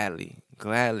gladly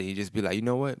just be like, you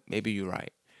know what? Maybe you're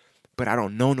right. But I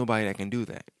don't know nobody that can do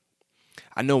that.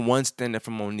 I know one stand-up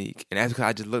from Monique, and that's because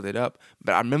I just looked it up.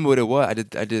 But I remember what it was. I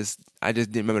just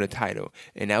didn't remember the title,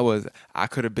 and that was "I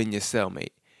Could Have Been Your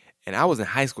Cellmate." And I was in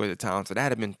high school at the time, so that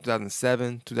had been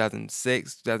 2007,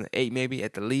 2006, 2008, maybe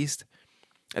at the least,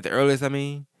 at the earliest. I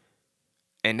mean,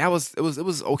 and it was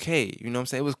okay. You know what I'm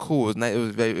saying? It was cool. It was nice. It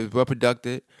was well produced.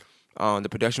 The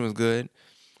production was good.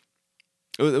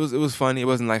 It was funny. It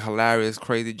wasn't like hilarious,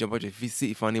 crazy, jump out your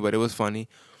seat funny, but it was funny.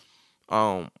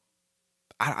 I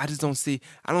just don't see.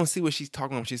 I don't see what she's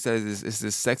talking about when she says it's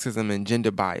this sexism and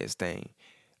gender bias thing.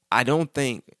 I don't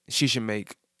think she should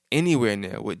make anywhere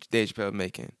near what Dave Chappelle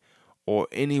making, or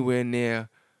anywhere near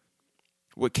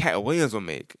what Cat Williams will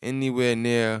make. Anywhere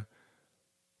near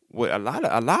what a lot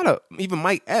of even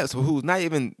Mike Epps, who's not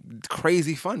even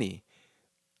crazy funny.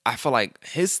 I feel like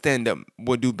his stand up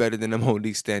would do better than the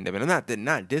Monique stand up, and I'm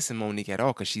not dissing Monique at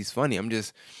all because she's funny. I'm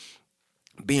just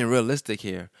being realistic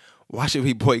here. Why should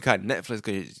we boycott Netflix?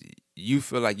 Because you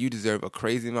feel like you deserve a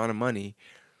crazy amount of money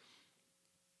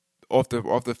off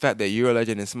the fact that you're a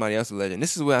legend and somebody else is a legend.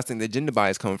 This is where I think the gender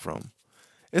bias comes from.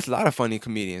 There's a lot of funny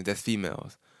comedians that's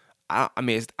females. I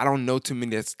don't know too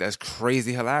many that's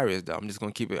crazy hilarious though. I'm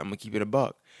gonna keep it a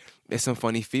buck. There's some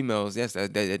funny females, yes,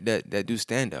 that do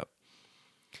stand up.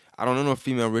 I don't know no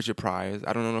female Richard Pryors.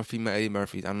 I don't know no female Eddie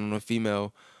Murphys. I don't know no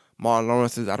female Martin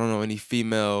Lawrence's. I don't know any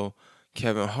female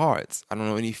Kevin Hart's. I don't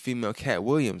know any female Cat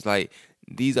Williams. Like,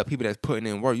 these are people that's putting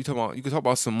in work. You can talk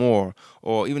about some more,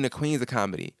 or even the queens of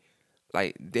comedy.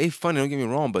 Like, they funny, don't get me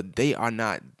wrong, but they are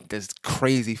not this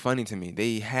crazy funny to me.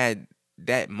 They had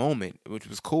that moment, which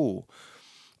was cool,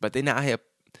 but they're not here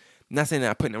not saying they're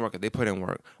not putting in work, they put in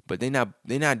work, but they're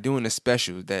not doing the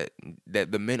specials that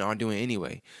the men are doing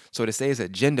anyway. So to say it's a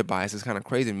gender bias is kind of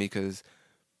crazy to me because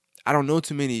I don't know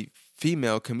too many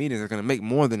female comedians that are gonna make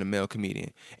more than a male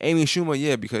comedian. Amy Schumer,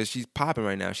 yeah, because she's popping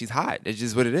right now. She's hot. That's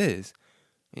just what it is.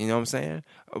 You know what I'm saying?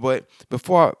 But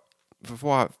before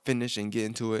I finish and get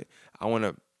into it, I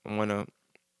wanna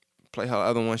play her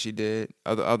other one she did,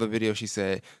 other video she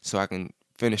said, so I can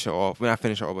finish her off. When I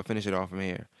finish her off, but finish it off from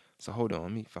here. So hold on,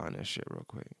 let me find that shit real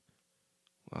quick.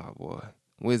 Oh boy,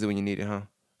 where's it when you need it, huh?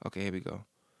 Okay, here we go.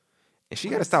 And she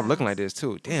gotta stop looking like this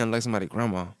too. Damn, like somebody's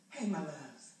grandma. Hey, my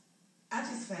loves, I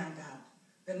just found out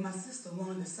that my sister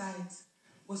Wanda Sykes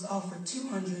was offered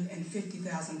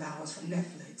 $250,000 from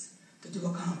Netflix to do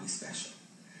a comedy special.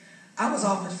 I was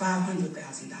offered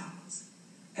 $500,000,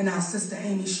 and our sister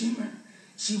Amy Schumer,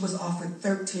 she was offered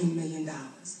 $13 million.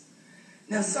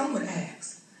 Now, some would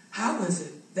ask, how is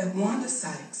it that Wanda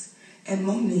Sykes and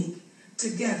Monique,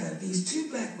 together, these two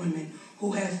black women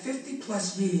who have 50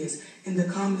 plus years in the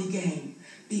comedy game,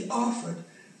 be offered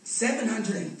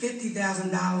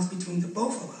 $750,000 between the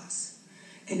both of us,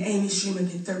 and Amy Schumer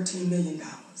get $13 million?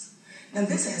 Now,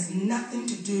 this has nothing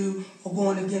to do or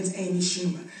going against Amy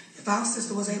Schumer. If our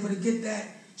sister was able to get that,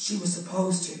 she was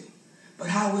supposed to. But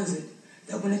how is it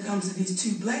that when it comes to these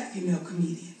two black female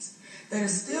comedians that are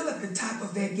still at the top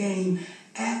of their game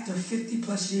after 50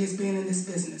 plus years being in this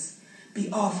business, be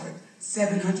offered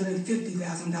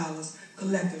 $750,000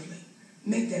 collectively?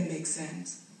 Make that make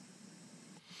sense.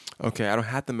 Okay, I don't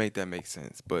have to make that make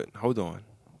sense, but hold on.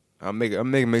 I'll make it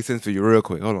make sense for you real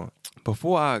quick. Hold on.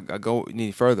 Before I go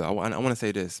any further, I want to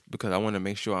say this because I want to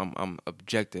make sure I'm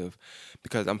objective,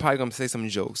 because I'm probably going to say some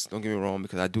jokes. Don't get me wrong,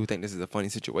 because I do think this is a funny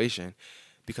situation,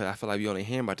 because I feel like we only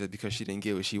hearing about this because she didn't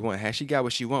get what she wanted. Had she got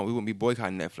what she wanted, we wouldn't be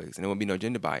boycotting Netflix, and there wouldn't be no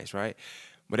gender bias, right?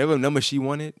 Whatever number she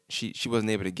wanted, she wasn't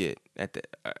able to get at the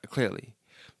clearly.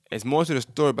 It's more to the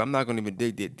story, but I'm not going to even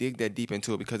dig that deep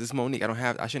into it because it's Monique.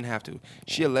 I shouldn't have to.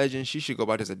 She a legend. She should go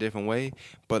about this a different way.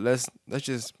 But let's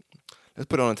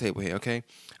put it on the table here, okay?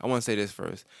 I want to say this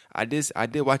first. I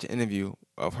did watch an interview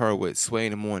of her with Sway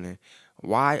in the Morning.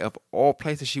 Why, of all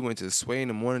places, she went to Sway in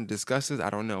the Morning to discuss this? I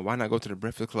don't know. Why not go to the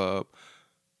Breakfast Club?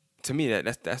 To me,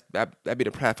 that'd be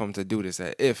the platform to do this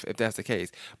at, if that's the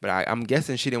case. But I'm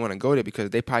guessing she didn't want to go there because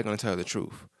they probably gonna tell her the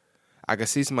truth. I could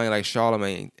see somebody like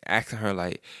Charlamagne asking her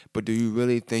like, "But do you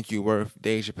really think you're worth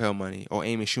Dave Chappelle money or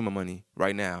Amy Schumer money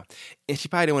right now?" And she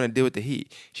probably didn't want to deal with the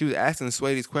heat. She was asking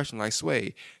Sway these questions like,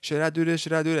 "Sway, should I do this?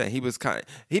 Should I do that?" And he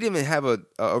didn't even have a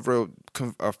real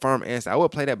firm answer. I would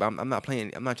play that, but I'm not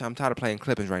playing. I'm tired of playing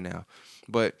clippings right now.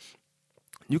 But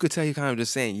you could tell he kind of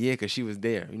just saying yeah because she was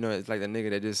there. You know, it's like the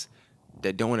nigga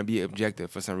that don't want to be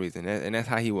objective for some reason, and that's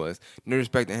how he was. No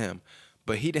respect to him,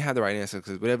 but he didn't have the right answer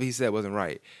because whatever he said wasn't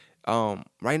right.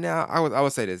 Right now, I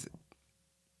would say this: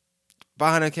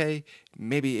 $500K,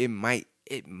 maybe it might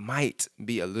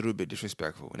be a little bit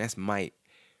disrespectful, and that's might.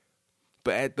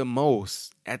 But at the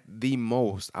most, I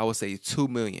would say $2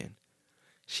 million.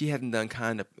 She hasn't done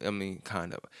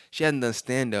She hasn't done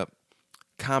stand-up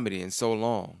comedy in so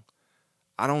long.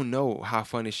 I don't know how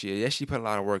funny she is. Yes, she put a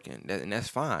lot of work in, and that's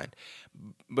fine.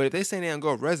 But if they say they don't go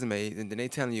off resume, and then they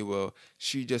telling you, well,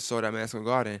 she just saw that Madison Square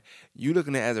Garden, you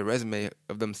looking at it as a resume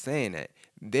of them saying that.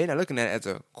 They're not looking at it as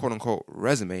a quote-unquote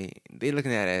resume. They're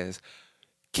looking at it as,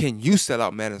 can you sell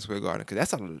out Madison Square Garden? Because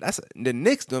the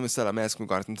Knicks don't even sell out Madison Square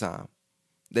Garden sometime.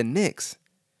 The Knicks.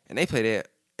 And they play there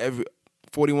every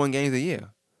 41 games a year.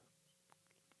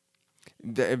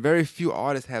 Very few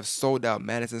artists have sold out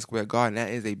Madison Square Garden. That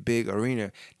is a big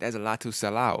arena. That's a lot to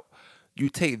sell out. You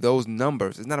take those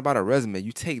numbers. It's not about a resume.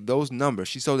 You take those numbers.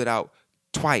 She sold it out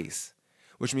twice,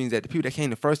 which means that the people that came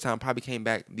the first time probably came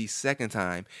back the second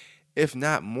time. If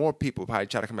not, more people probably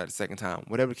try to come back the second time.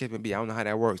 Whatever the case may be, I don't know how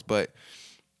that works, but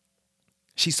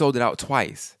she sold it out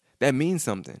twice. That means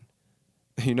something.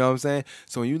 You know what I'm saying?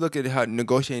 So when you look at her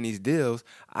negotiating these deals,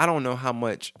 I don't know how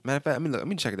much. Matter of fact, let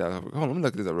me check it out. Hold on, let me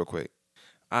look this up real quick.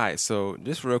 All right, so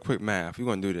just real quick math. We're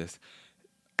going to do this.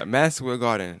 Madison Square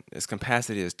Garden, its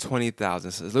capacity is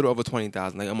 20,000. So it's a little over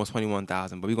 20,000, like almost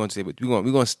 21,000. But we're going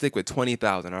to stick with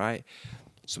 20,000, all right?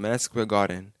 So Madison Square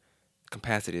Garden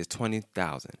capacity is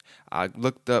 20,000. I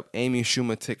looked up Amy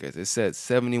Schumer tickets. It said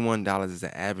 $71 is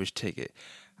the average ticket.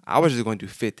 I was just going to do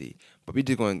 50, but we're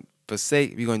just going, for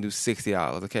sake, we're going to do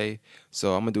 $60, okay?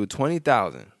 So I'm going to do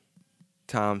 20,000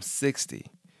 times 60.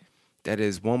 That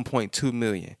is 1.2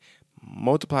 million.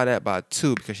 Multiply that by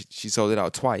 2 because she sold it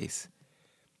out twice.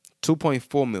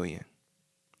 2.4 million.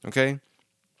 Okay?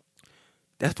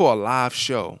 That's for a live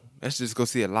show. Let's just go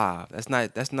see it live. That's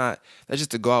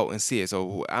just to go out and see it.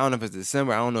 So I don't know if it's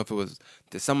December. I don't know if it was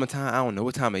the summertime. I don't know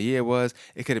what time of year it was.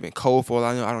 It could have been cold for all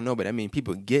I know. I don't know. But I mean,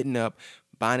 people getting up,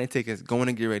 buying their tickets, going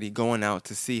to get ready, going out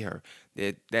to see her.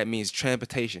 That means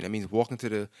transportation. That means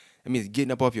It means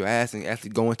getting up off your ass and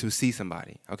actually going to see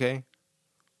somebody. Okay.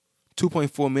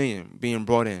 2.4 million being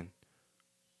brought in.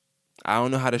 I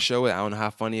don't know how to show it. I don't know how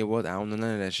funny it was. I don't know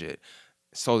none of that shit.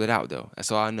 Sold it out though.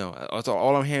 That's all I know. That's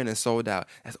all I'm hearing is sold out.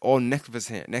 That's all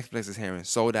Netflix is hearing.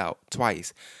 Sold out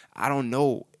twice. I don't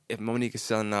know if Monique is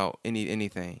selling out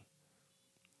anything.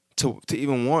 To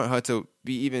even want her to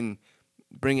be even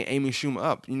bringing Amy Schumer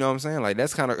up. You know what I'm saying? Like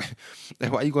that's kind of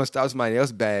like why you gonna stop somebody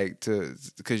else's bag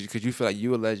because you feel like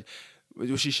you a legend.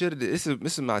 What she should have did. This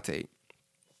is my take.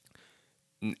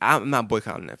 I'm not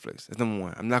boycotting Netflix. That's number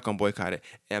one. I'm not gonna boycott it,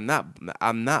 and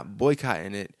I'm not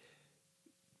boycotting it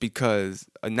because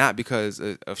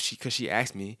she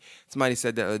asked me. Somebody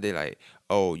said the other day like,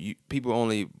 oh, people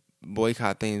only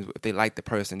boycott things if they like the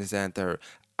person. This, that, and third.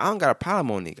 I don't got a problem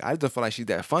with Monique. I just don't feel like she's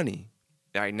that funny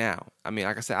right now. I mean,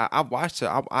 like I said, I watched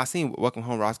her. I seen Welcome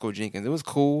Home, Roscoe Jenkins. It was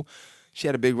cool. She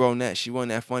had a big role in that. She wasn't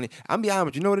that funny. I'm be honest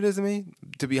with you. You know what it is to me?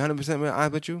 To be 100%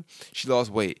 honest with you, she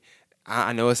lost weight.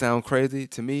 I know it sounds crazy.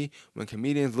 To me, when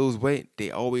comedians lose weight, they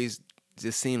always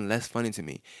just seem less funny to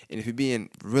me. And if you're being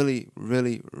really,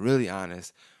 really, really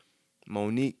honest,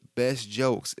 Monique best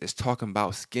jokes is talking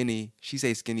about skinny. She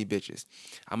say skinny bitches.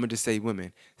 I'm gonna just say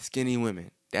women, skinny women.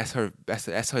 That's her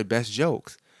best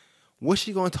jokes. What's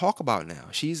she gonna talk about now?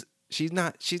 She's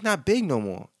not big no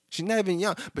more. She's not even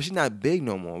young, but she's not big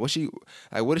no more. What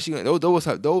is she gonna?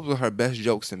 Those were her best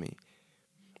jokes to me.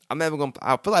 I'm never gonna.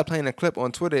 I feel like playing a clip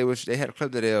on Twitter, which they had a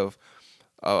clip today of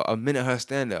a minute of her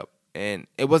stand up, and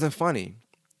it wasn't funny.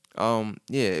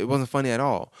 It wasn't funny at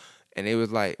all. And it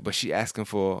was like, but she asking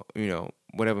for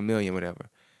whatever million, whatever.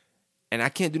 And I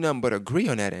can't do nothing but agree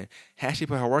on that end. Has she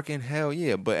put her work in? Hell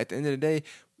yeah. But at the end of the day,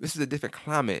 this is a different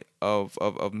climate of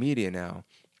media now.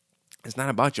 It's not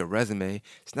about your resume.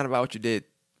 It's not about what you did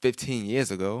 15 years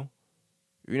ago.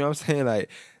 You know what I'm saying? Like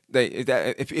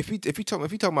if you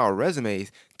talk about resumes,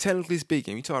 technically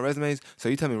speaking, you talk about resumes. So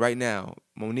you tell me right now,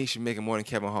 Monique should be making more than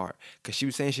Kevin Hart because she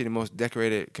was saying she's the most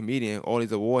decorated comedian. All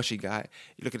these awards she got.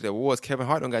 You look at the awards. Kevin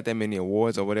Hart don't got that many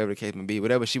awards or whatever the case may be.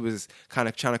 Whatever she was kind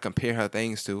of trying to compare her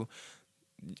things to.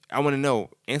 I want to know.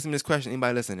 Answer me this question.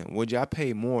 Anybody listening? Would y'all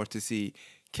pay more to see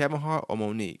Kevin Hart or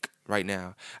Monique right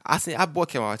now? I bought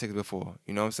Kevin Hart tickets before.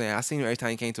 You know what I'm saying? I seen him every time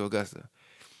he came to Augusta.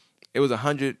 It was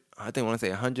 100. I think I want to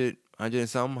say 100 and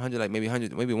something, 100 like maybe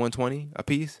 120 a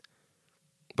piece.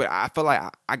 But I feel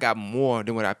like I got more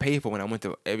than what I paid for when I went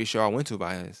to every show I went to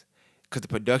by his, because the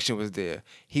production was there.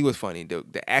 He was funny.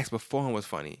 The acts before him was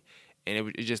funny,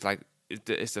 and it's just like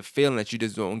it's a feeling that you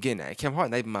just don't get. Now Kevin Hart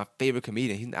not even my favorite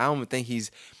comedian. I don't even think he's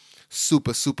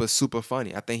super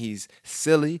funny. I think he's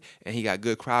silly and he got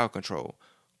good crowd control.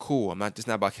 Cool. It's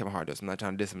not about Kevin Hart though. So I'm not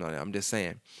trying to diss him on that. I'm just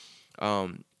saying.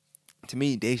 To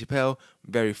me, Dave Chappelle,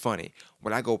 very funny.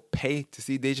 Would I go pay to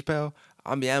see Dave Chappelle?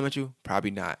 I'll be honest with you, probably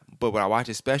not. But would I watch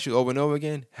his special over and over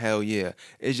again? Hell yeah.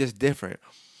 It's just different.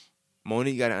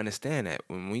 Monique, you got to understand that.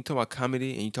 When you talk about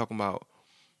comedy and you talking about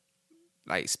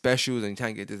like specials and you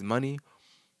trying to get this money,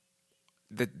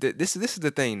 this is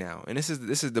the thing now. And this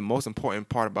is the most important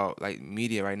part about like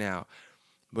media right now.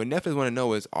 What Netflix want to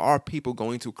know is, are people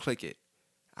going to click it?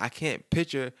 I can't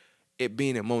picture it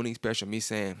being a Monique special, me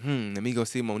saying, let me go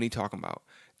see Monique talking about.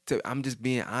 I'm just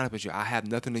being honest with you. I have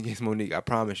nothing against Monique. I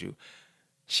promise you.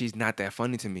 She's not that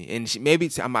funny to me. And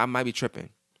I might be tripping.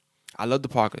 I love the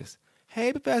Parkers.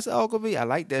 Hey, Professor Ogilvy. I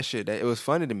like that shit. It was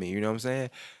funny to me. You know what I'm saying?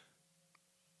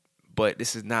 But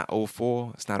this is not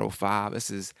 04. It's not 05. This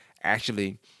is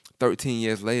actually 13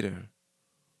 years later.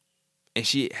 And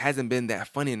she hasn't been that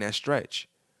funny in that stretch.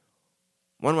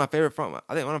 One of my favorite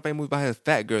movies about her is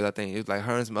Fat Girls, I think. It was like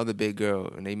her and some other big girl,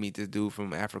 and they meet this dude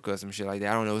from Africa or some shit like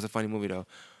that. I don't know. It was a funny movie, though.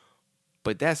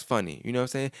 But that's funny. You know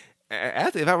what I'm saying?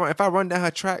 If I run down her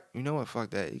track, you know what?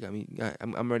 Fuck that. You got me.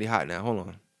 I'm already hot now. Hold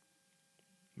on.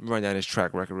 Run down this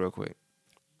track record real quick.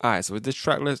 All right, so with this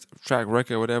track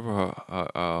record, whatever,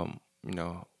 the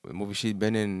movie she's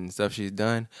been in and stuff she's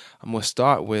done, I'm gonna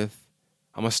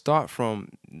start from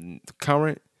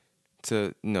current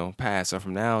to past, or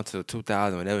from now to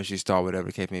 2000, whenever she start, whatever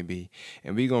the case may be,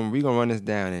 and we gonna run this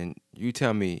down, and you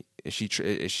tell me is she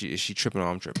tripping or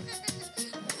I'm tripping.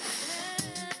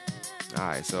 All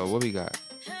right, so what we got?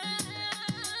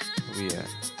 Where we at?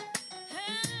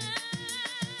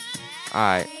 All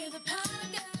right,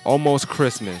 Almost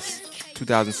Christmas,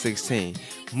 2016.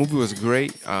 The movie was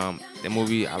great. I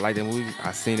like that movie.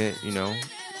 I seen it,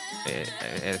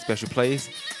 at a special place,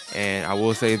 and I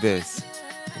will say this.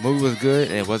 The movie was good,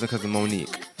 and it wasn't because of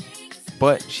Monique.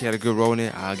 But she had a good role in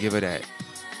it. I'll give her that.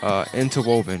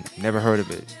 Interwoven, never heard of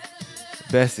it.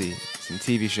 Bessie, some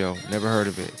TV show, never heard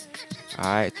of it. All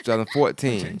right,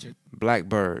 2014,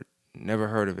 Blackbird, never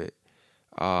heard of it.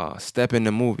 Step in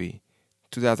the Movie,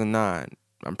 2009,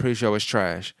 I'm pretty sure it's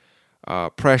trash.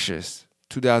 Precious,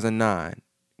 2009,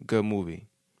 good movie.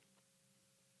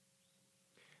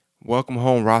 Welcome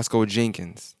Home, Roscoe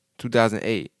Jenkins,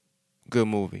 2008, good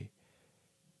movie.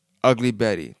 Ugly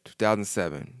Betty,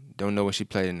 2007, don't know what she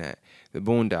played in that. The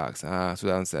Boondocks,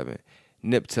 2007.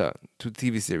 Nip Tuck,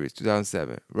 TV series,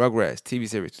 2007. Rugrats, TV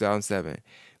series, 2007.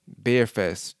 Bear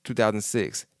Fest,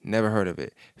 2006, never heard of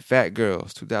it. Fat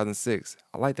Girls, 2006,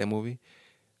 I like that movie.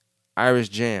 Irish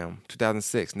Jam,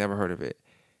 2006, never heard of it.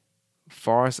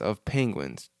 Farce of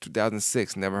Penguins,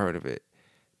 2006, never heard of it.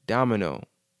 Domino,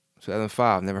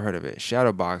 2005, never heard of it.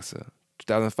 Shadowboxer,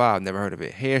 2005, never heard of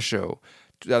it. Hair Show,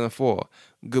 2004,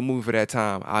 good movie for that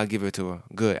time. I'll give it to her.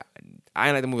 Good. I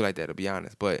ain't like the movie like that, to be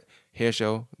honest. But Hair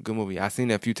Show, good movie. I've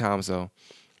seen it a few times, so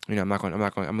I'm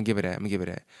gonna give it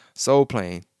that. Soul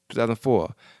Plane,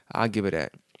 2004, I'll give it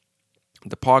that.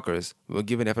 The Parkers, we'll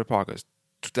give it that for the Parkers.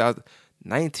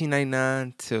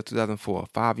 1999 till 2004,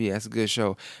 5 years. That's a good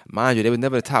show. Mind you, they was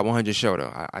never the top 100 show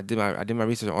though. I did my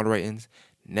research on all the ratings.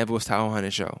 Never was top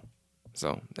 100 show.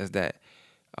 So that's that.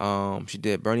 She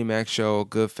did Bernie Mac Show,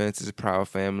 Good Fences, Proud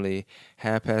Family,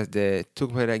 Half Past Dead.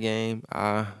 Took play that game.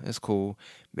 It's cool.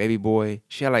 Baby Boy.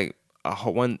 She had like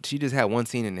she just had one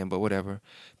scene in there, but whatever.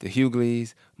 The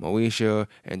Hughleys, Moesha,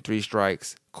 and Three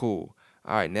Strikes. Cool.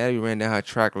 All right, now we ran down her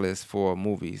track list for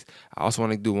movies. I also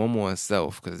want to do one more on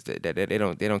Self because they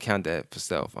don't count that for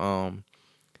Self. What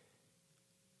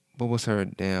was her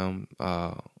damn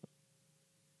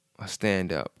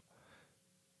stand up?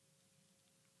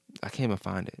 I can't even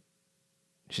find it.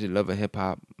 She did Love and Hip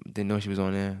Hop. Didn't know she was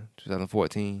on there.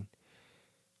 2014.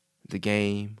 The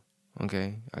Game.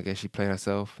 Okay, I guess she played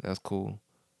herself. That was cool.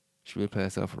 She really played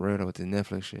herself for real though with the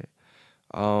Netflix shit.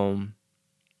 I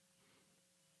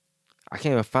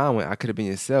can't even find when I Could Have Been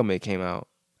Your Cellmate came out.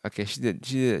 Okay, she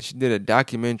did a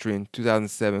documentary in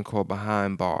 2007 called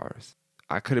Behind Bars.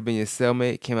 I Could Have Been Your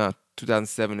Cellmate came out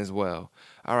 2007 as well.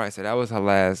 All right, so that was her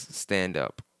last stand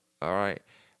up. All right,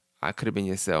 I Could Have Been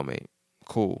Your Cellmate.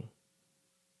 Cool.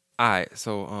 All right,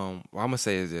 so what I'm gonna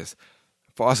say is this: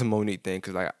 for some Monique thing,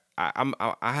 because like I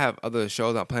have other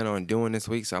shows I'm planning on doing this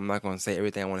week, so I'm not gonna say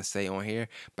everything I want to say on here,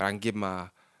 but I can give my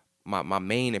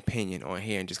main opinion on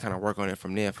here and just kind of work on it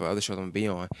from there for other shows I'm gonna be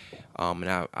on. And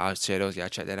I'll share those. Y'all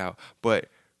check that out. But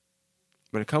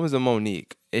when it comes to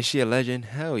Monique, is she a legend?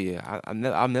 Hell yeah. I'm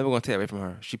never gonna take it away from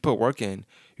her. She put work in.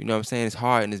 You know what I'm saying? It's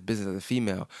hard in this business as a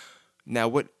female. Now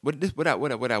what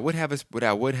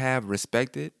I would have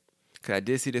respected, because I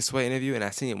did see the Sweat interview and I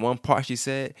seen one part she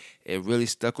said, it really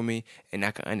stuck with me and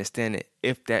I can understand it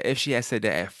if she had said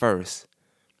that at first.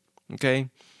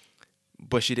 Okay?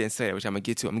 But she didn't say it, which I'm gonna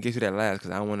get to. I'm gonna get to that last because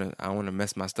I don't wanna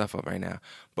mess my stuff up right now.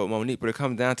 But Monique, when it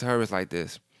comes down to her, it's like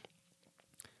this.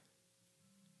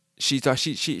 She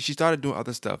started doing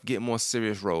other stuff, getting more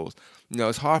serious roles. You know,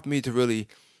 it's hard for me to really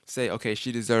say, okay,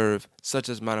 she deserved such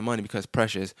an amount of money because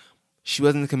Precious. She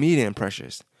wasn't a comedian in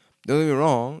Precious. Don't get me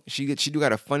wrong. She do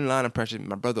got a funny line in Precious.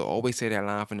 My brother always say that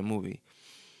line from the movie.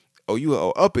 Oh, you a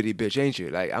uppity bitch, ain't you?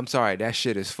 Like, I'm sorry, that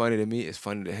shit is funny to me. It's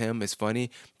funny to him. It's funny.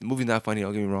 The movie's not funny,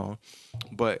 don't get me wrong.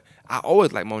 But I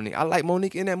always like Monique. I like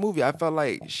Monique in that movie. I felt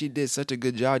like she did such a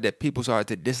good job that people started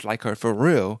to dislike her for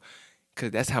real,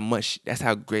 because that's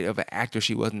how great of an actor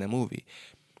she was in that movie.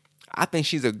 I think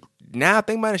now I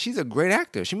think about it, she's a great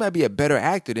actor. She might be a better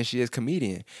actor than she is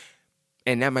comedian.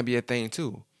 And that might be a thing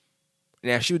too.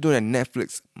 Now, if she was doing a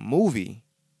Netflix movie,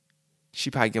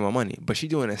 she'd probably get more money. But she's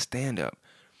doing a stand-up.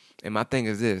 And my thing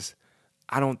is this: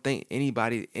 I don't think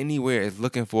anybody anywhere is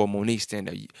looking for a Monique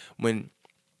stand-up. When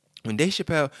Dave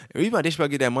Chappelle, the reason why Dave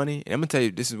Chappelle get that money, and I'm gonna tell you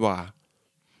this is why.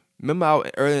 Remember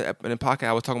earlier in the podcast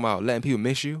I was talking about letting people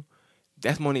miss you?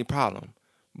 That's Monique's problem.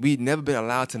 We'd never been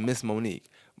allowed to miss Monique.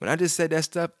 When I just said that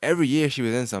stuff, every year she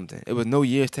was in something. It was no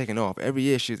years taken off. Every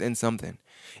year she was in something.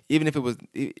 Even if it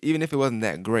wasn't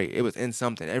that great, it was in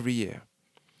something every year.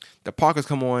 The Parkers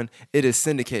come on, it is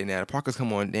syndicated now. The Parkers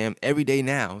come on damn every day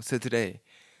now to today.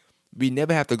 We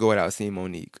never have to go without seeing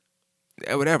Monique.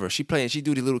 Whatever. She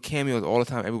do these little cameos all the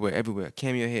time, everywhere.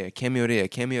 Cameo here, cameo there,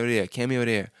 cameo there, cameo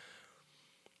there.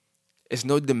 It's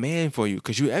no demand for you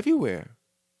because you're everywhere.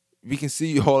 We can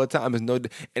see you all the time. And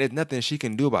there's nothing she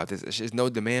can do about this. There's no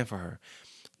demand for her.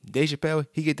 Dave Chappelle,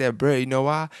 he get that bread. You know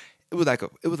why? It was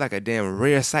like a damn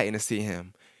rare sight to see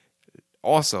him.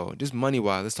 Also, just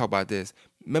money-wise, let's talk about this.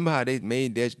 Remember how they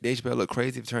made Dave Chappelle look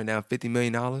crazy for turning down $50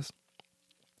 million?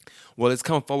 Well, it's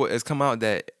come out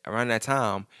that around that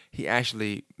time, he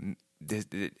actually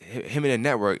him and the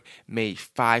network made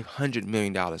 $500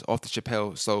 million off the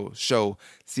Chappelle show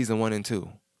season 1 and 2.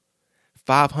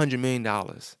 $500 million.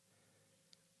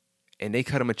 And they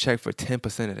cut him a check for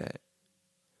 10% of that.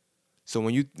 So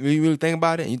when you really think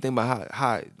about it, and you think about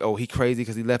how he crazy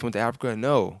because he left and went to Africa,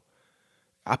 no.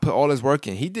 I put all his work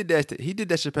in. He did that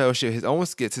Chappelle shit, his own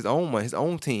skits, his own money, his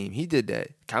own team. He did that.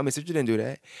 Comedy Central didn't do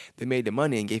that. They made the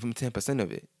money and gave him 10%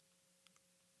 of it.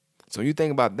 So when you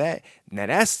think about that, now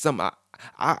that's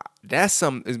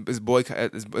some is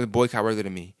boycott worthy to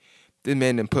me. This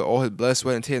man done put all his blood,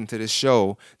 sweat, and tears into this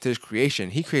show, to this creation.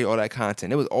 He created all that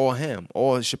content. It was all him,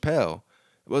 all Chappelle.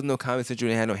 It wasn't no Comedy Central.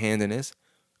 They had no hand in this.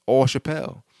 All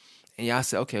Chappelle. And y'all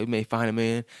said, okay, we made $500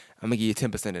 million. I'm gonna give you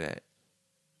 10% of that.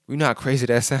 You know how crazy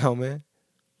that sound, man.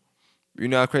 You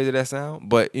know how crazy that sound.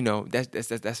 But you know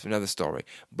that's another story.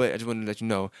 But I just wanted to let you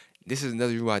know this is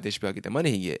another reason why Dave Chappelle get the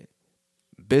money he get.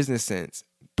 Business sense,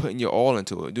 putting your all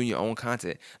into it, doing your own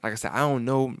content. Like I said, I don't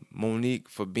know Monique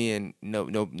for being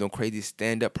no crazy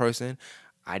stand-up person.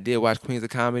 I did watch Queens of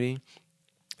Comedy.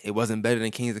 It wasn't better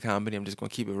than Kings of Comedy. I'm just gonna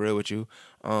keep it real with you.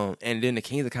 And then the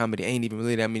Kings of Comedy ain't even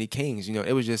really that many kings. You know,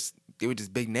 they were just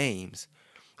big names.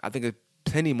 I think there's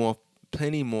plenty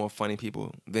more funny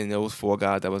people than those 4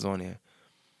 guys that was on there.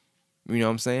 You know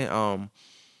what I'm saying?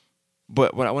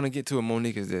 But what I want to get to with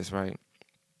Monique is this, right?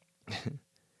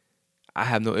 I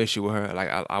have no issue with her. Like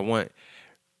I want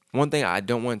one thing I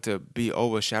don't want to be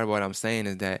overshadowed by what I'm saying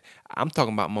is that I'm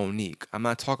talking about Monique. I'm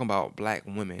not talking about black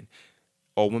women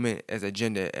or women as a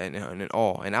gender and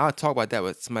all. And I'll talk about that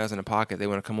with somebody else in the podcast. They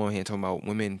want to come on here and talk about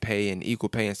women pay and equal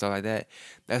pay and stuff like that.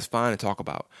 That's fine to talk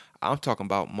about. I'm talking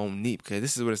about Monique because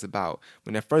this is what it's about.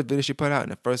 When that first video she put out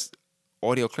and the first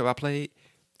audio clip I played,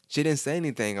 she didn't say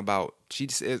anything about,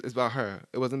 it's about her.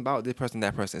 It wasn't about this person,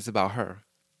 that person. It's about her.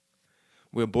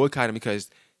 We're boycotting because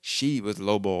she was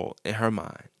lowball in her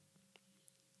mind.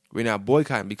 We're not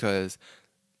boycotting because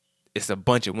it's a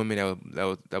bunch of women that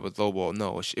was lowball.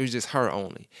 No, it was just her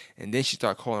only. And then she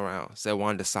started calling around. Said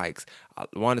Wanda Sykes.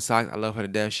 Wanda Sykes, I love her to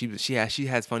death. She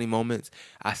has funny moments.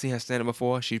 I seen her stand up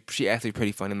before. She actually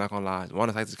pretty funny. I'm not gonna lie.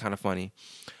 Wanda Sykes is kind of funny.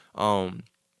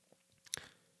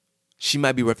 She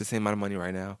might be worth the same amount of money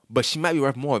right now, but she might be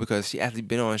worth more because she actually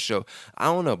been on a show. I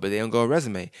don't know, but they don't go a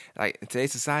resume. Like in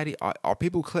today's society, are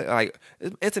people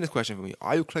answer this question for me?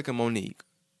 Are you clicking Monique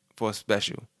for a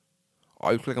special?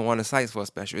 Are you clicking Wanda Sykes for a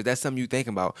special? Is that something you think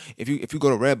about? If you go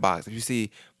to Redbox, if you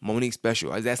see Monique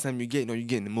special, is that something you getting or you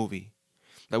getting the movie?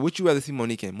 Like, would you rather see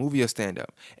Monique in movie or stand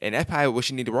up? And that's probably what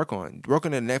she need to work on. Work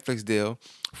on a Netflix deal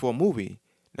for a movie.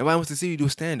 Nobody wants to see you do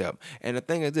stand-up. And the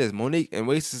thing is this, Monique, and the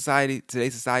way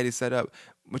today's society is set up,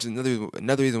 which is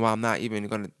another reason why I'm not even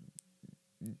going to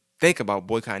think about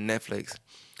boycotting Netflix,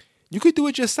 you could do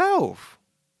it yourself.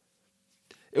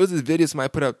 It was this video somebody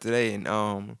put up today,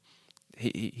 and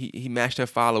he matched her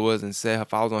followers and said her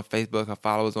followers on Facebook, her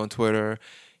followers on Twitter.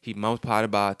 He multiplied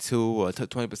it by 2 or took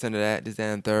 20% of that, this,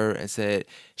 that, and third, and said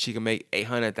she could make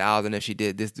 $800,000 if she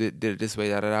did it this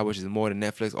way, which is more than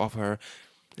Netflix offer her.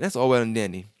 That's all well and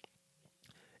dandy.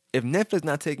 If Netflix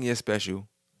not taking your special,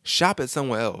 shop it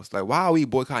somewhere else. Like, why are we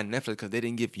boycotting Netflix? Because they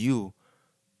didn't give you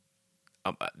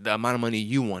the amount of money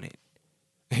you wanted.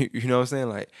 You know what I'm saying?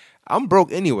 Like, I'm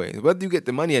broke anyway. Whether you get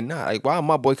the money or not. Like, why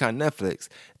am I boycotting Netflix?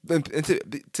 And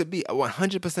to be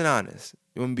 100% honest,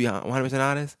 you want to be 100%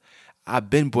 honest? I've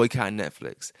been boycotting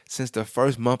Netflix since the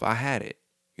first month I had it.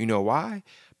 You know why?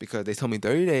 Because they told me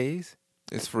 30 days,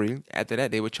 it's free. After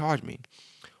that, they would charge me.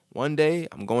 One day,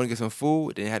 I'm going to get some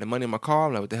food. They had the money in my car.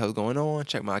 I'm like, what the hell's going on?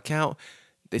 Check my account.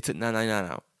 They took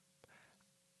 $9.99 out.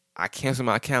 I canceled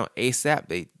my account ASAP.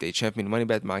 They transferred me the money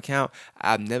back to my account.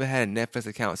 I've never had a Netflix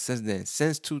account since then.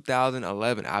 Since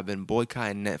 2011, I've been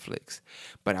boycotting Netflix.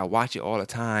 But I watch it all the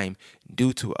time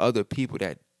due to other people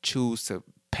that choose to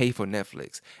pay for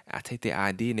Netflix. I take their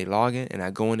ID and they log in, and I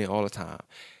go in there all the time.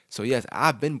 So, yes,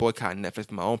 I've been boycotting Netflix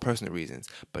for my own personal reasons,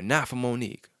 but not for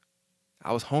Monique.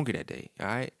 I was hungry that day, all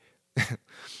right?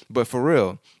 But for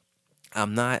real,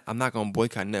 I'm not gonna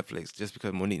boycott Netflix just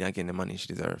because Monique not getting the money she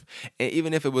deserves. And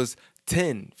even if it was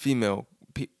 10 female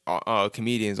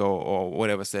comedians or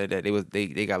whatever said that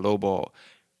they got lowball,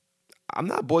 I'm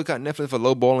not boycotting Netflix for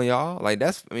lowballing y'all. Like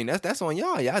that's on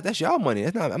y'all. That's y'all money.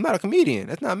 I'm not a comedian.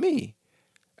 That's not me.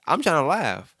 I'm trying to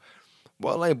laugh.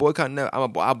 Well, like boycott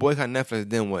Netflix. I boycott Netflix.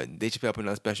 Then what? Dave Chappelle put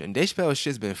out a special, and Dave Chappelle's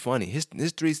shit's been funny. His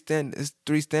three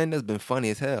stand-ups been funny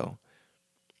as hell.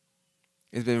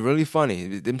 It's been really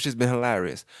funny. Them shit's been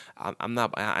hilarious. I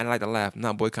like to laugh. I'm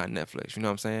not boycotting Netflix. You know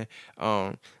what I'm saying?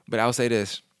 But I would say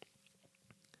this: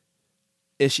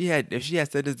 if she had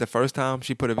said this the first time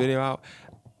she put a video out,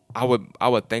 I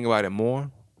would think about it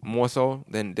more so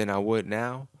than I would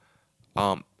now.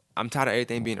 I'm tired of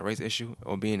everything being a race issue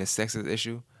or being a sexist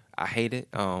issue. I hate it.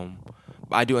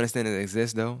 But I do understand it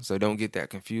exists though, so don't get that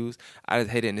confused. I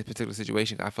just hate it in this particular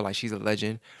situation. I feel like she's a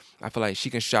legend. I feel like she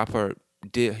can shop her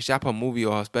movie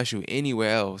or her special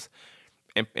anywhere else,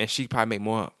 and she probably make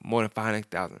more than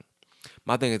 500,000.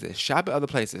 My thing is this: shop at other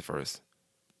places first.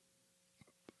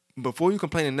 Before you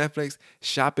complain to Netflix,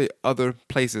 shop at other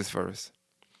places first.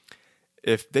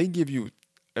 If they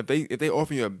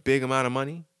offer you a big amount of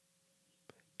money,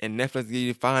 and Netflix give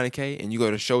you $500K, and you go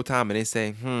to Showtime and they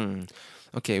say,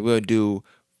 okay, we'll do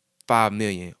 $5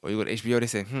 million, or you go to HBO, they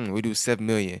say, we'll do $7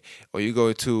 million, or you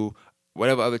go to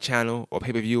whatever other channel or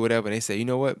pay-per-view, whatever, and they say, you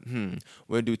know what,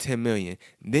 we'll do $10 million.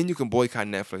 Then you can boycott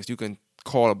Netflix. You can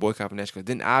call a boycott for Netflix.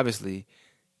 Then obviously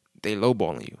they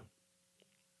lowballing you.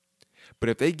 But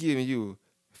if they giving you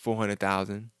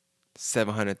 400,000,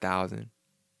 700,000,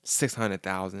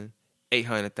 600,000,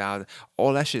 800,000,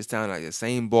 all that shit sounds like the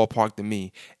same ballpark to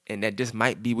me, and that just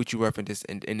might be what you reference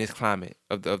in this climate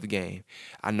of the game.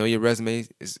 I know your resume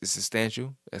is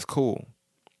substantial. That's cool.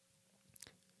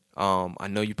 I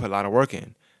know you put a lot of work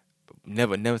in.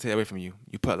 Never take that away from you.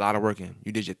 You put a lot of work in.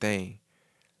 You did your thing.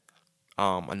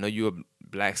 I know you're a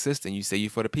black sister, and you say you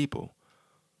for the people.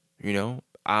 You know,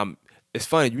 it's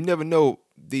funny. You never know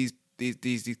these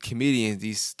comedians,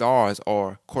 these stars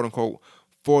are quote unquote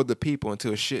for the people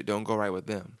until shit don't go right with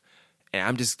them.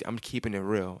 And I'm keeping it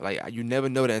real. Like, you never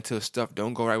know that until stuff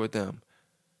don't go right with them.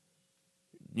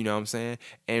 You know what I'm saying?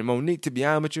 And Monique, to be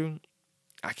honest with you,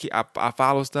 I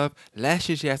follow stuff. Last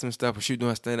year she had some stuff when she was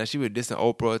doing stand up. She was dissing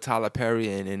Oprah, Tyler Perry,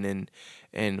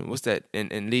 and what's that?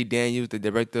 And Lee Daniels, the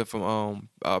director from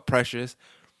Precious.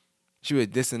 She was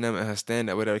dissing them in her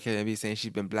stand-up, whatever the case may be, saying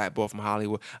she's been blackballed from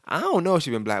Hollywood. I don't know if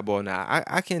she's been blackballed now.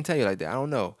 I can't tell you like that. I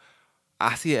don't know.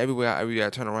 I see it everywhere I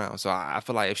turn around. So I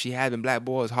feel like if she had been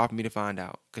blackballed, it's hard for me to find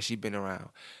out because she's been around.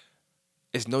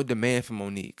 It's no demand for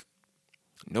Monique.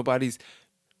 Nobody's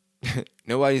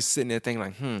sitting there thinking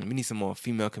like, we need some more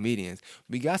female comedians.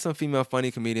 We got some female funny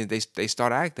comedians. They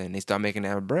start acting. They start making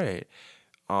that bread.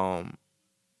 Amy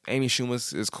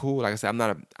Schumer is cool. Like I said,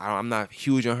 I'm not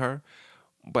huge on her.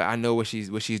 But I know what she's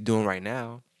doing right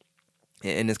now,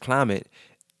 in this climate,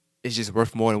 it's just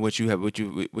worth more than what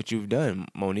you've done,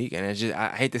 Monique. And it's just, I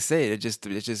hate to say it,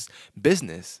 it's just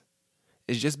business.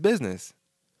 It's just business.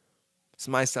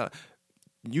 Somebody sell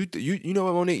you know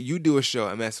what, Monique? You do a show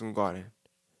at Madison Garden.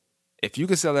 If you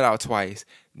could sell it out twice,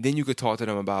 then you could talk to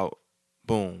them about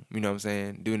boom. You know what I'm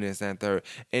saying? Doing this and third.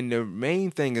 And the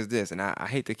main thing is this, and I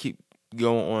hate to keep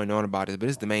going on and on about this, but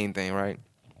it's the main thing, right?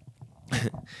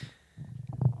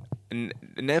 And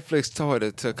Netflix told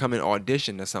her to come and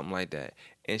audition or something like that.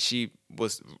 And she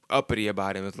was uppity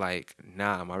about it and was like,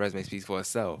 nah, my resume speaks for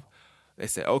itself. They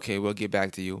said, okay, we'll get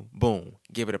back to you. Boom,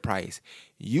 give it a price.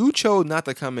 You chose not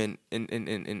to come in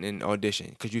audition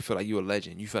because you feel like you a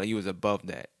legend. You feel like you was above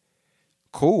that.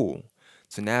 Cool.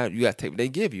 So now you got to take what they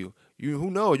give you.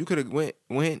 Who knows? You could have went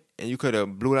and you could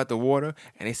have blew it out the water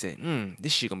and they said,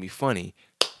 this shit gonna be funny.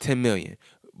 10 million.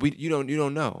 You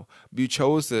don't know. But you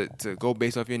chose to go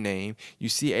based off your name. You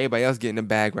see everybody else getting a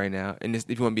bag right now. And if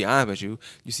you want to be honest with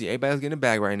you see everybody else getting a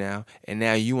bag right now, and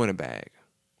now you want a bag.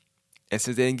 And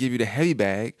since they didn't give you the heavy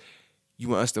bag, you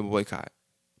want us to boycott.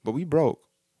 But we broke.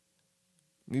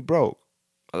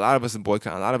 A lot of us are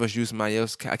boycotting. A lot of us use somebody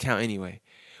else's account anyway.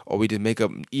 Or we just make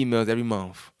up emails every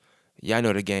month. Y'all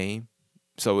know the game.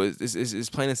 So it's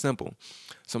plain and simple.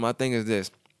 So my thing is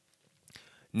this.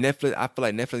 Netflix, I feel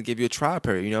like Netflix gave you a trial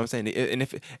period. You know what I'm saying?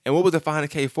 And what was the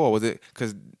 $500K for? Was it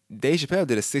because Dave Chappelle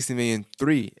did a $60 million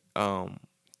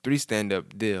three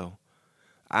stand-up deal?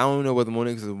 I don't know whether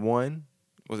Monique was 1,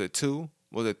 was it 2,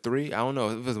 was it 3? I don't know.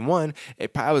 If it was 1,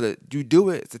 it probably was you do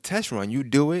it. It's a test run. You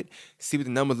do it, see what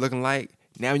the numbers looking like.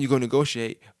 Now when you go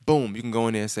negotiate, boom, you can go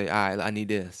in there and say, all right, I need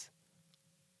this.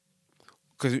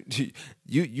 Because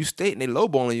you state and they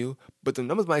lowballing you, but the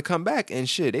numbers might come back and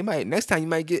shit. Next time you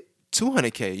might get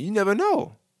 $200K. You never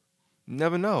know.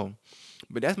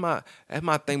 But that's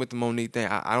my thing with the Monique thing.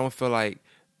 I don't feel like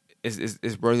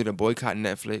it's worthy to boycott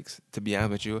Netflix, to be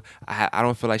honest with you. I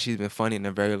don't feel like she's been funny in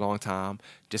a very long time,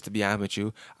 just to be honest with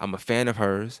you. I'm a fan of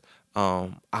hers.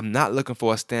 I'm not looking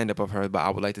for a stand-up of hers, but I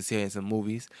would like to see her in some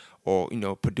movies or,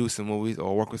 produce some movies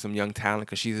or work with some young talent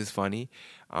because she's just funny.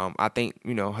 I think,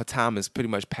 her time is pretty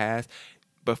much past,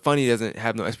 but funny doesn't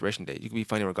have no expiration date. You can be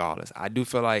funny regardless. I do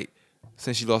feel like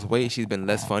since she lost weight, she's been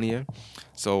less funnier.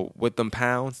 So with them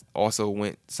pounds, also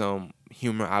went some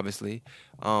humor, obviously.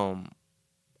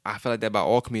 I feel like that about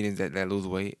all comedians that lose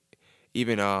weight.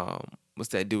 Even, what's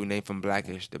that dude named from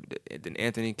Blackish? The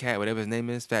Anthony Cat, whatever his name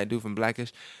is, fat dude from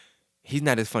Blackish. He's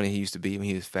not as funny as he used to be when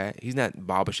he was fat. He's not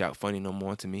barbershop funny no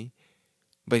more to me.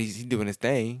 but he's doing his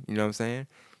thing. You know what I'm saying?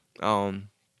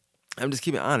 I'm just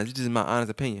keeping it honest. It's just my honest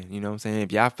opinion. You know what I'm saying?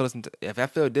 If y'all if I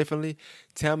feel differently,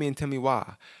 tell me and tell me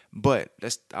why. But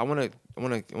I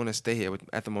wanna stay here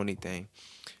at the Monique thing.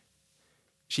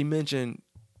 She mentioned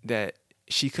that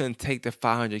she couldn't take the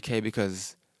 500K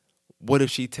because what if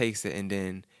she takes it and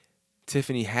then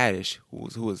Tiffany Haddish,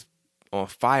 who is on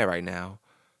fire right now,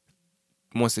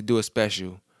 wants to do a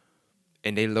special,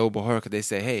 and they lowball her because they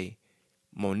say, hey,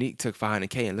 Monique took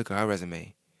 500K and look at her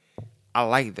resume. I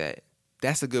like that.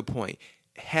 That's a good point.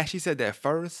 Had she said that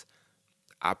first,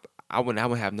 I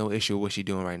wouldn't have no issue with what she's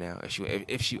doing right now.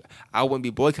 If she, I wouldn't be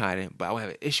boycotting, but I would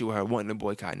have an issue with her wanting to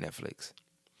boycott Netflix.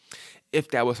 If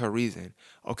that was her reason,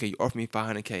 okay, you offer me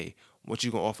 500K. What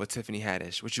you gonna offer Tiffany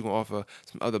Haddish? What you gonna offer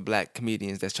some other black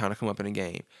comedians that's trying to come up in the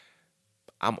game?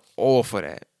 I'm all for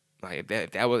that. Like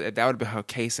if that would have been her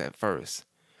case at first.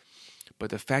 But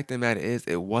the fact of the matter is,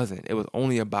 it wasn't. It was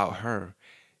only about her.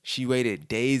 She waited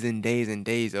days and days and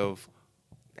days of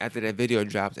after that video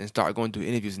dropped and started going through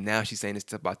interviews. Now she's saying this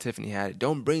stuff about Tiffany Haddish.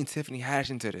 Don't bring Tiffany Haddish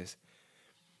into this.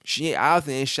 She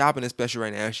obviously ain't shopping especially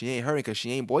right now. She ain't hurting because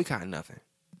she ain't boycotting nothing.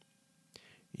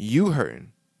 You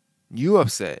hurting. You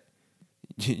upset.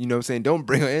 You know what I'm saying? Don't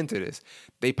bring her into this.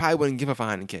 They probably wouldn't give her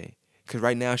 500K because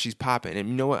right now she's popping. And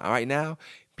you know what? Right now,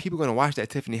 people are gonna watch that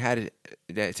Tiffany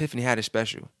Haddish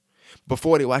special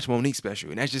before they watch Monique's special,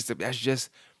 and that's just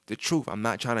the truth. I'm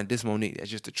not trying to diss Monique. That's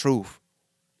just the truth.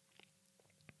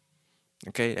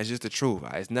 Okay, that's just the truth.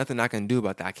 There's nothing I can do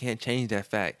about that. I can't change that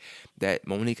fact that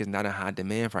Monique is not in high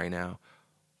demand right now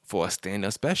for a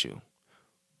stand-up special.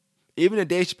 Even the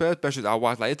Dave Chappelle specials I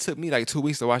watched, like it took me like 2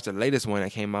 weeks to watch the latest one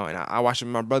that came out, and I watched it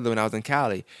with my brother when I was in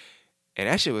Cali, and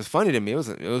that shit was funny to me. It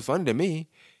was funny to me,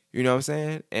 you know what I'm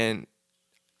saying? And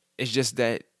it's just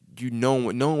that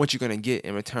knowing what you're gonna get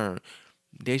in return.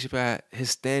 Dave Chappelle, his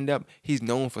stand-up, he's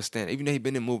known for stand-up, even though he's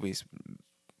been in movies,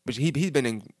 but he's been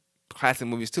in classic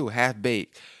movies too. Half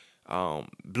Baked,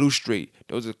 Blue Street.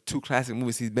 Those are two classic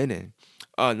movies he's been in.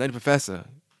 Nutty Professor,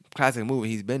 classic movie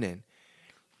he's been in.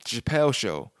 Chappelle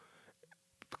Show,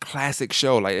 classic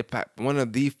show. Like one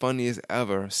of the funniest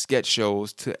ever sketch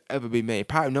shows to ever be made.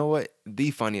 Probably, you know what?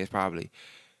 The funniest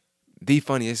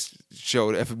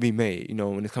show to ever be made. You know,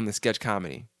 when it comes to sketch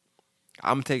comedy,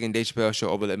 I'm taking Dave Chappelle Show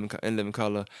over Living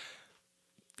Color.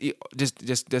 Just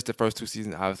the first two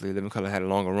seasons, obviously, Living Color had a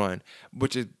longer run,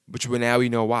 which now we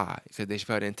know why. Because Dave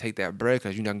Chappelle didn't take that bread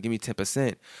because you're not gonna give me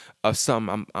 10% of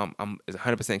something. I'm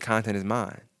 100% content is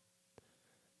mine.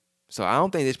 So I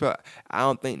don't think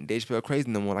Dave Chappelle crazy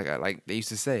no more. Like they used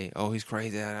to say, oh, he's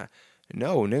crazy.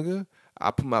 No, nigga,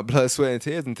 I put my blood, sweat, and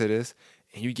tears into this,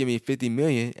 and you give me $50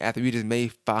 million after we just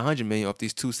made $500 million off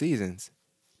these 2 seasons.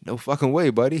 No fucking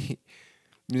way, buddy.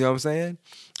 You know what I'm saying?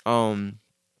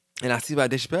 And I see why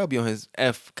Dave Chappelle be on his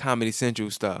Comedy Central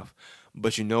stuff.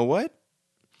 But you know what?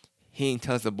 He ain't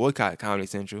tell us to boycott Comedy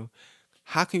Central.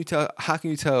 How can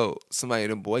you tell somebody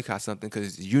to boycott something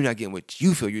because you're not getting what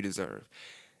you feel you deserve?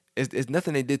 It's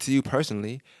nothing they did to you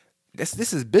personally.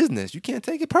 This is business. You can't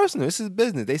take it personal. This is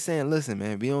business. They saying, listen,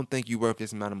 man, we don't think you're worth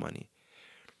this amount of money.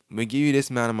 We give you this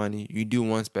amount of money. You do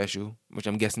one special, which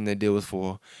I'm guessing the deal was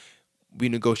for. We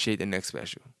negotiate the next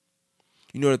special.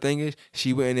 You know the thing is,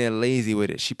 she went in there lazy with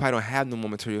it. She probably don't have no more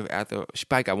material after. She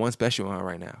probably got one special on her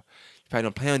right now. She probably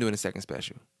don't plan on doing a second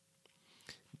special.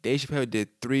 Dave Chappelle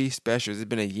did 3 specials. It's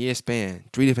been a year span.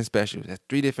 3 different specials. That's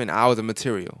 3 different hours of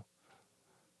material.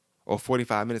 Or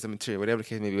 45 minutes of material, whatever the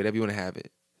case may be, whatever you want to have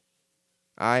it.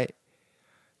 All right?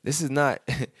 This is not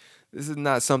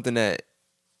something that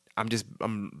I'm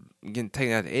getting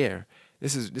taken out of the air.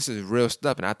 This is real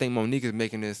stuff, and I think Monique is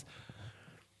making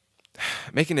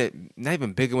it not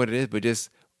even bigger than what it is, but just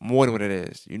more than what it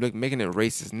is. You're making it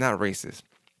racist, not racist.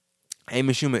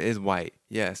 Amy Schumer is white,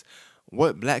 yes.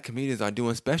 What black comedians are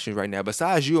doing specials right now,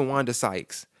 besides you and Wanda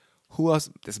Sykes, who else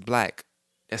that's black,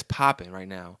 that's popping right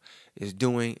now, is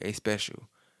doing a special?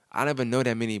 I don't even know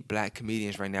that many black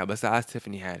comedians right now, besides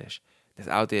Tiffany Haddish, that's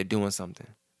out there doing something.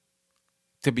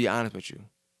 To be honest with you.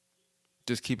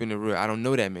 Just keeping it real. I don't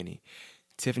know that many.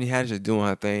 Tiffany Haddish is doing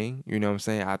her thing. You know what I'm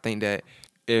saying? I think that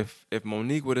if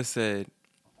Monique would have said,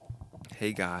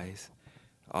 hey guys,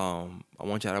 I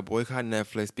want y'all to boycott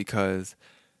Netflix because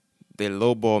they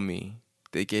lowball me.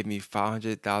 They gave me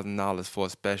 $500,000 for a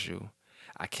special.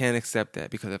 I can't accept that,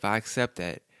 because if I accept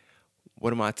that,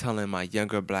 what am I telling my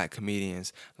younger black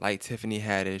comedians like Tiffany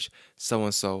Haddish,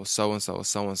 so-and-so, so-and-so,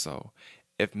 so-and-so?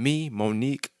 If me,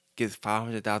 Monique, gets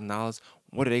 $500,000,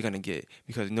 what are they going to get?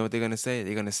 Because you know what they're going to say?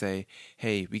 They're going to say,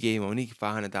 hey, we gave Monique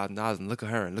 $500,000 and look at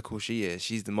her and look who she is.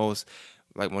 She's the most,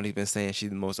 like Monique's been saying, she's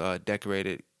the most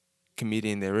decorated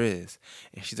comedian there is.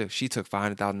 And she took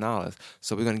 $500,000.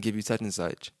 So we're gonna give you such and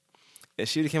such. If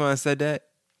she came out and said that,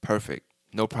 perfect,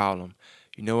 no problem.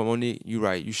 You know what, Monique? You're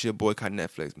right. You should boycott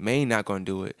Netflix. May not gonna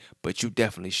do it, but you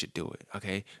definitely should do it.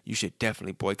 Okay? You should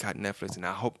definitely boycott Netflix, and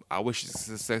I wish you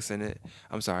success in it.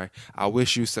 I'm sorry. I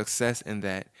wish you success in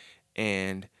that,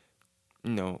 and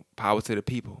power to the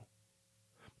people.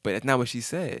 But that's not what she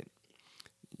said.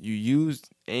 You used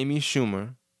Amy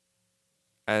Schumer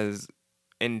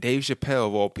and Dave Chappelle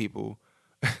of all people.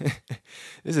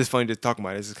 This is funny to talk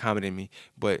about. This is comedy to me,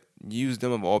 but use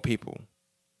them of all people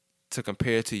to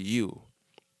compare to you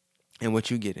and what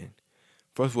you getting.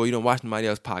 First of all, you don't watch nobody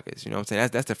else's pockets. You know what I'm saying?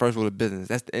 That's the first rule of business.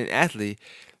 And actually,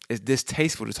 it's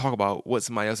distasteful to talk about what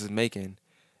somebody else is making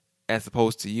as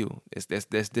opposed to you. That's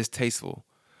distasteful.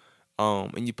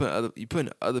 And you putting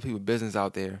other people's business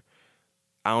out there.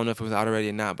 I don't know if it was out already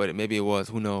or not, but maybe it was.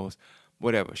 Who knows?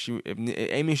 Whatever. If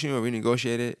Amy Schumer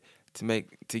renegotiated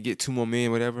to get $2 more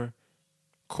million, whatever.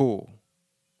 Cool.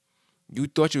 You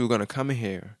thought you were gonna come in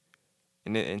here,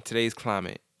 and in today's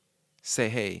climate, say,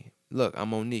 hey, look, I'm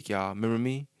Monique, y'all. Remember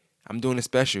me? I'm doing a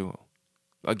special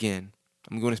again.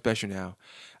 I'm doing a special now.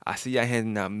 I see y'all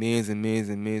handing out millions and millions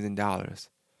and millions of dollars.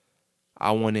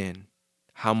 I want in.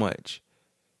 How much?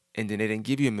 And then they didn't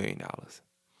give you $1 million,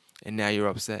 and now you're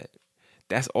upset.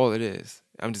 That's all it is.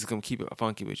 I'm just gonna keep it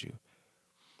funky with you.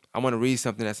 I want to read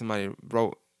something that somebody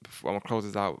wrote before I'm gonna close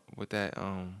this out with that.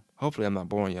 Hopefully I'm not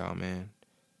boring y'all, man.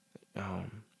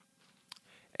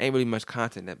 Ain't really much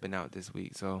content that been out this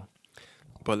week, so.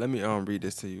 But let me read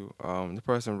this to you. The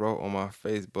person wrote on my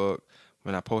Facebook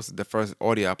when I posted the first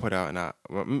audio I put out, and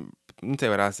let me tell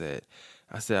you what I said.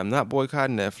 I said, I'm not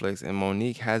boycotting Netflix, and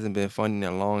Monique hasn't been funding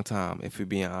in a long time, if we're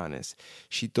being honest.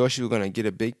 She thought she was going to get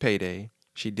a big payday.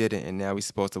 She didn't, and now we're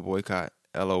supposed to boycott.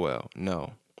 LOL.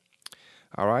 No.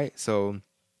 All right? So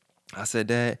I said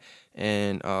that,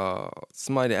 and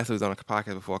somebody that actually was on a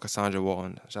podcast before, Cassandra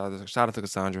Walton. Shout out to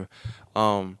Cassandra.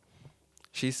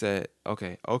 She said,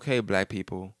 okay, black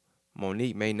people,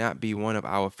 Monique may not be one of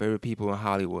our favorite people in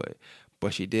Hollywood,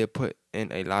 but she did put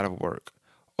in a lot of work.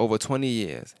 Over 20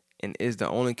 years, and is the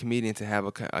only comedian to have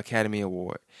an Academy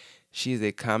Award. She is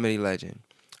a comedy legend.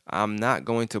 I'm not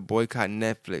going to boycott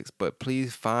Netflix, but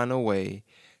please find a way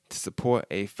to support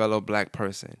a fellow black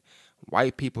person.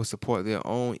 White people support their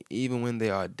own even when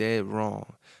they are dead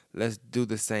wrong. Let's do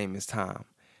the same this time.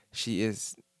 She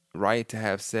is right to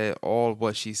have said all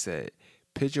what she said.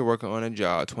 Picture working on a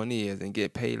job 20 years and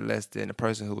get paid less than the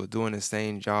person who was doing the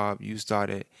same job you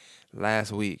started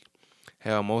last week.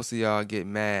 Hell, most of y'all get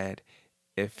mad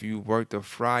if you work the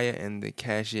fryer and the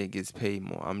cashier gets paid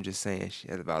more. I'm just saying she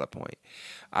has a valid point.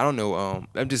 I don't know.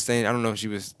 I'm just saying I don't know if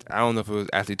it was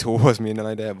actually towards me or nothing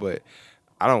like that, but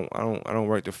I don't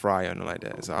work the fryer or nothing like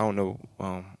that. So I don't know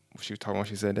what she was talking when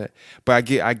she said that. But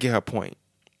I get her point.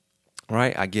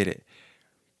 Right? I get it.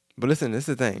 But listen, this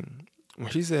is the thing. When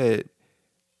she said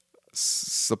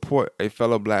support a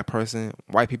fellow black person,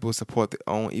 white people support their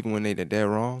own even when they're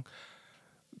wrong.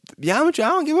 To be honest with you, I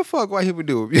don't give a fuck what people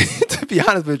do. To be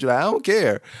honest with you, I don't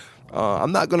care.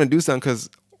 I'm not gonna do something because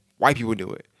white people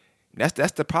do it.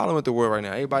 That's the problem with the world right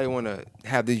now. Everybody want to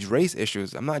have these race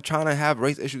issues. I'm not trying to have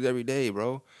race issues every day,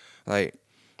 bro. Like,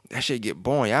 that shit get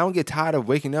boring. I don't get tired of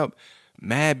waking up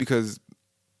mad because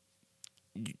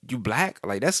you black.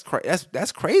 Like, that's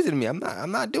crazy to me. I'm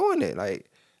not doing it. Like,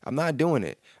 I'm not doing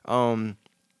it. I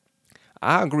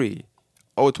agree.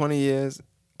 Over 20 years,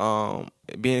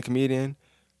 being a comedian,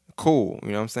 cool. You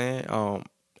know what I'm saying?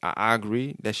 I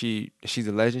agree that she's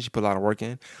a legend. She put a lot of work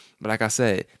in. But like I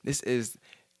said, this is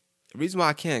the reason why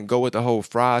I can't go with the whole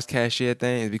fries cashier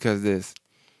thing is because this.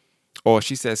 Or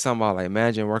she said something about, like,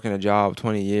 imagine working a job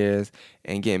 20 years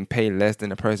and getting paid less than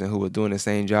the person who was doing the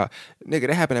same job. Nigga,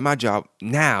 that happened at my job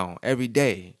now, every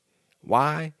day.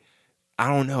 Why? I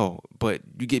don't know. But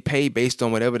you get paid based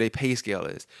on whatever their pay scale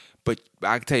is. But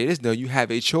I can tell you this, though, you have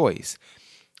a choice.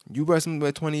 You work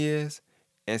somewhere 20 years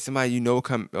and somebody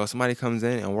somebody comes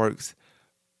in and works,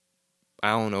 I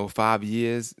don't know, 5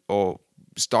 years or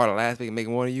started last week and make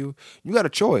more than you got a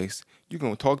choice. You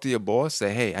can talk to your boss,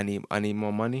 say, hey, I need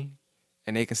more money.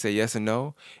 And they can say yes or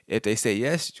no. If they say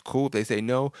yes, cool. If they say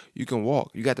no, you can walk.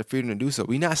 You got the freedom to do so.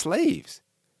 We're not slaves.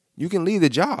 You can leave the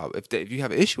job if you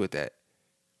have an issue with that.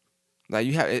 Like,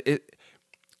 you have it.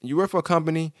 You work for a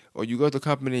company or you go to a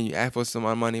company and you ask for some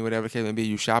money, whatever it may be.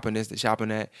 You shopping this, shopping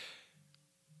that.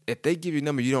 If they give you a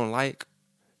number you don't like,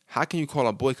 how can you call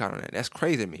a boycott on that? That's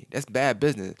crazy to me. That's bad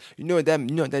business. You know what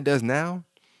that does now?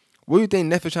 What do you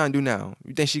think Netflix trying to do now?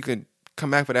 You think she could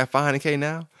come back for that $500K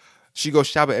now? She go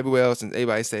shop it everywhere else and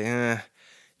everybody say,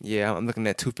 yeah, I'm looking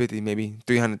at $250, maybe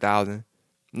 $300,000.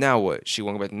 Now what? She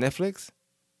want to go back to Netflix?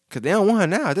 Because they don't want her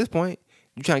now at this point.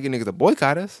 You trying to get niggas to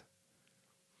boycott us?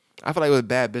 I feel like it was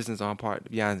bad business on her part,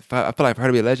 to be honest. I feel like for her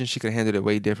to be a legend, she could have handled it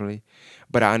way differently.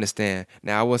 But I understand.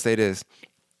 Now, I will say this,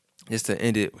 just to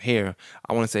end it here,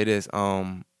 I want to say this.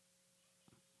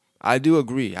 I do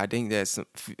agree. I think that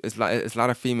it's a lot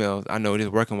of females, I know,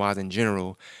 just working-wise in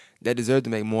general, that deserve to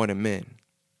make more than men.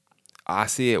 I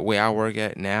see it where I work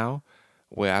at now,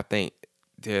 where I think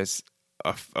there's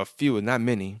a few, not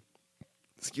many,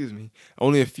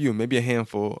 only a few, maybe a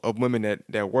handful of women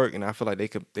that work, and I feel like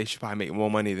they should probably make more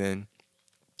money than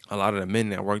a lot of the men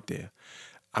that work there.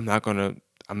 I'm not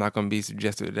gonna be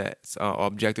suggestive to that or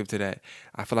objective to that.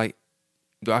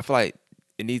 Do I feel like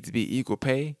it needs to be equal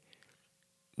pay?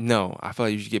 No, I feel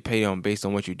like you should get paid based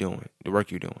on what you're doing, the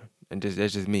work you're doing, and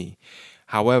that's just me.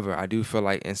 However, I do feel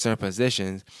like in certain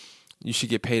positions, you should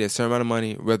get paid a certain amount of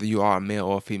money, whether you are a male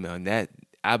or a female. And that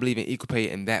I believe in equal pay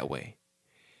in that way.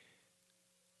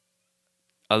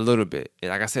 A little bit. And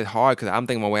like I said, hard because I'm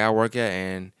thinking my way I work at,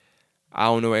 and I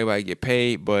don't know everybody get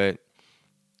paid, but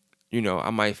I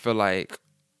might feel like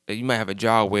you might have a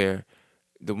job where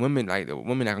the women not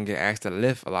gonna get asked to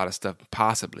lift a lot of stuff,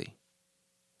 possibly.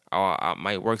 Or I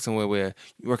might work somewhere where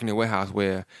you work in a warehouse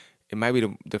where it might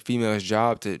be the female's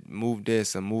job to move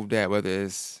this or move that, whether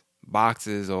it's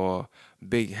boxes or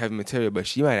big heavy material, but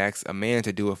she might ask a man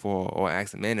to do it for her or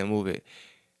ask a man to move it.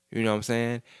 You know what I'm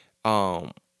saying?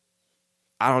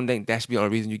 I don't think that should be the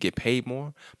only reason you get paid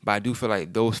more, but I do feel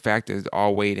like those factors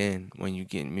are weighed in when you're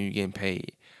getting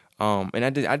paid. And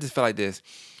I just feel like this: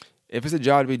 if it's a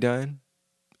job to be done,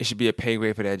 it should be a pay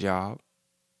grade for that job,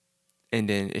 and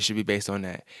then it should be based on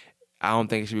that. I don't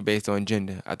think it should be based on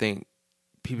gender. I think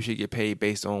people should get paid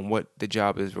based on what the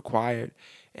job is required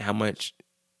and how much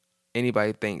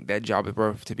anybody think that job is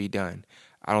worth to be done.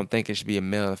 I don't think it should be a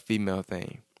male or female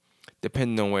thing,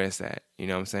 depending on where it's at. You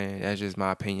know what I'm saying? That's just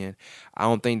my opinion. I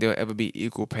don't think there'll ever be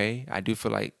equal pay. I do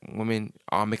feel like women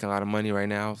are making a lot of money right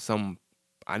now.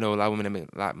 I know a lot of women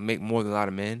that make more than a lot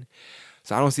of men.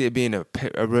 So I don't see it being a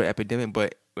real epidemic.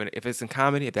 But if it's in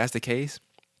comedy, if that's the case,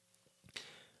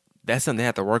 that's something they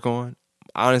have to work on.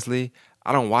 Honestly,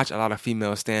 I don't watch a lot of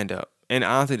female stand-up. And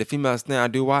honestly, the female stand I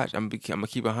do watch, I'm gonna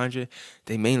keep 100.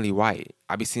 They mainly white.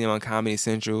 I be seeing them on Comedy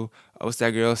Central. What's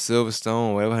that girl,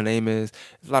 Silverstone, whatever her name is.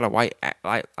 There's a lot of white.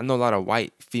 I know a lot of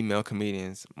white female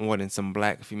comedians more than some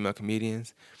black female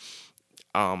comedians.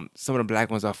 Some of the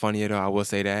black ones are funnier though. I will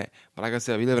say that. But like I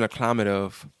said, we live in a climate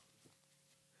of,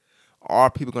 are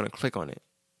people gonna click on it?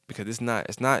 Because it's not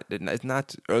early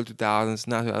 2000s. It's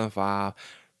not 2005.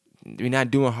 We're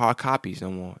not doing hard copies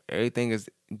no more. Everything is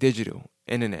digital,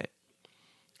 internet.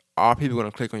 Are people going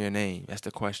to click on your name? That's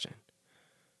the question.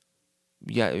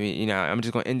 I'm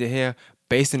just going to end it here.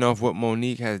 Basing off what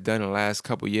Monique has done in the last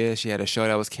couple of years, she had a show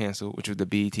that was canceled, which was the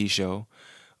BET show.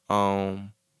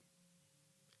 And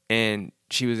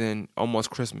she was in Almost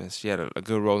Christmas. She had a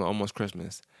good role in Almost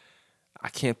Christmas. I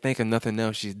can't think of nothing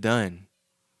else she's done.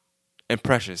 And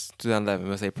Precious, 2011,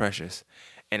 we'll say Precious.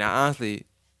 And I honestly,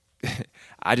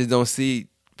 I just don't see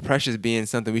Precious being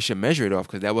something we should measure it off,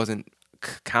 because that wasn't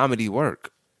comedy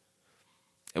work.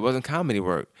 It wasn't comedy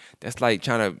work. That's like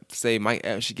trying to say Mike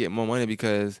Epps should get more money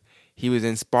because he was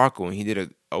in Sparkle and he did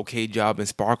an okay job in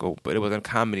Sparkle, but it wasn't a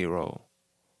comedy role.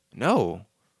 No.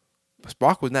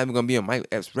 Sparkle was not even going to be on Mike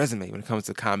Epps' resume when it comes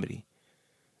to comedy.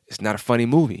 It's not a funny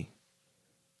movie.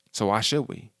 So why should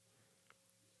we?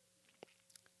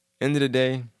 End of the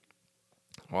day,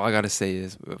 all I got to say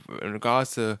is, in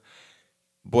regards to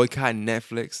boycotting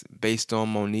Netflix based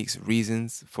on Monique's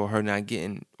reasons for her not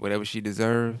getting whatever she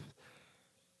deserves,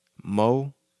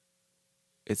 Mo,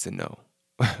 it's a no.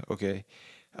 Okay?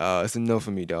 It's a no for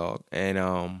me, dog. And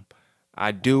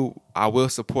I will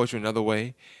support you another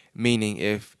way, meaning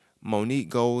if Monique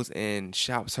goes and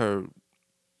shops her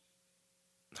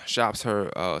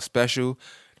special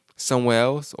somewhere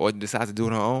else or decides to do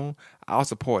it on her own, I'll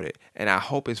support it. And I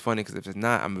hope it's funny, because if it's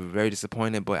not, I'm very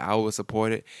disappointed, but I will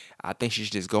support it. I think she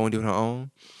should just go and do it on her own.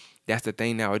 That's the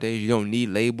thing nowadays. You don't need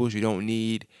labels. You don't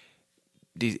need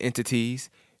these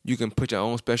entities. You can put your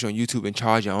own special on YouTube and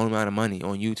charge your own amount of money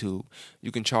on YouTube.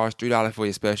 You can charge $3 for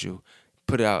your special,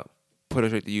 put it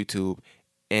straight to YouTube,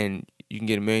 and you can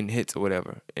get 1 million hits or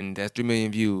whatever. And that's 3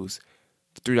 million views.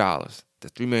 $3.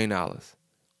 That's $3 million,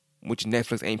 which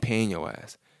Netflix ain't paying your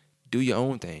ass. Do your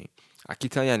own thing. I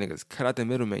keep telling y'all niggas, cut out the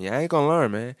middleman. Y'all ain't gonna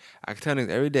learn, man. I can tell niggas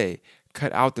every day,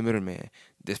 cut out the middleman.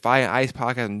 This Fire and Ice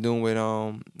podcast I'm doing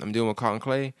with Carlton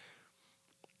Clay,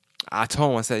 I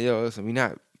told him, I said, yo, listen, we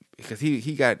not, because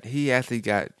he actually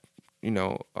got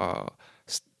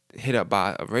hit up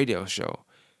by a radio show,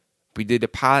 We did the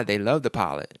pilot. They loved the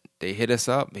pilot. They hit us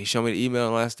up. They showed me the email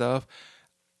and all that stuff.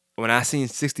 When I seen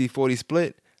 60-40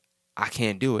 split, I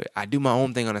can't do it. I do my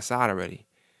own thing on the side already.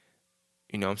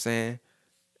 You know what I'm saying?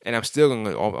 And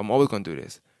I'm always gonna do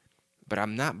this. But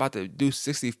I'm not about to do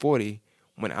 60-40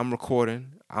 when I'm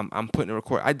recording. I'm putting a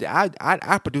record.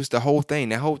 I produced the whole thing.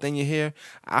 That whole thing you hear,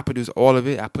 I produced all of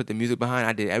it. I put the music behind.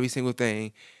 I did every single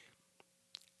thing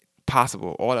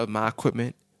possible. All of my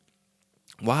equipment.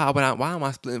 Why am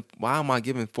I splitting? Why am I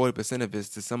giving 40% of this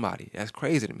to somebody? That's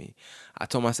crazy to me. I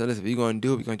told myself, listen, if you're gonna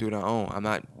do it, we're gonna do it on our own. I'm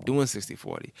not doing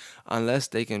 60-40 unless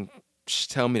they can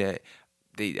tell me that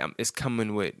it's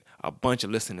coming with a bunch of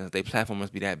listeners. Their platform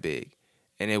must be that big,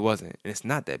 and it wasn't. And it's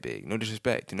not that big. No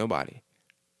disrespect to nobody.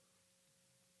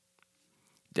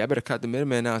 Y'all better cut the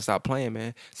middleman now and stop playing,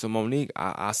 man. So Monique,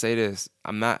 I'll say this: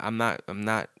 I'm not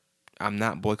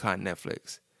boycotting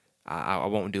Netflix. I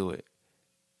won't do it.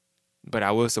 But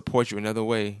I will support you another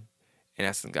way, and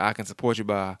that's I can support you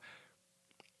by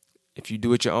if you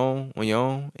do it on your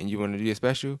own, and you want to do it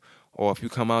special, or if you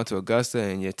come out to Augusta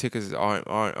and your tickets aren't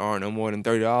no more than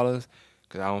 $30,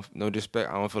 because no disrespect,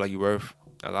 I don't feel like you're worth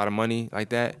a lot of money like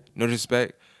that. No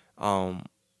disrespect, I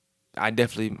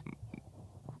definitely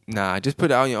just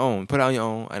put it on your own. Put it on your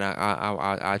own, and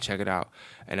I'll check it out,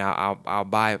 and I'll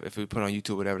buy it if we put it on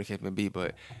YouTube, whatever the case may be,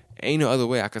 but. Ain't no other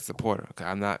way I could support her.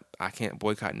 Cause I can't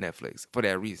boycott Netflix for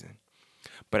that reason.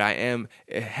 But I am.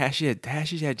 She had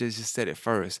just said it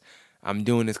first. I'm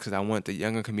doing this because I want the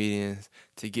younger comedians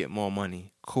to get more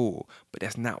money. Cool, but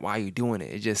that's not why you're doing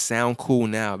it. It just sound cool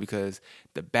now because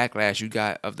the backlash you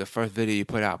got of the first video you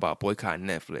put out about boycotting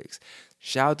Netflix.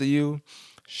 Shout out to you.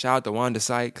 Shout out to Wanda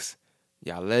Sykes.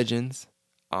 Y'all legends.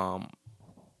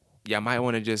 Y'all might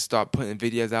want to just start putting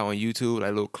videos out on YouTube, like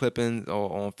little clippings,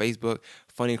 or on Facebook,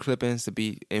 funny clippings to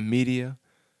be in media,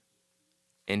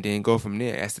 and then go from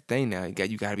there. That's the thing now.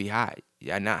 You got to be hot.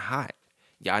 Y'all not hot.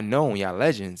 Y'all known. Y'all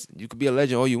legends. You could be a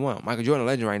legend all you want. Michael Jordan a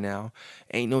legend right now.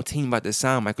 Ain't no team about to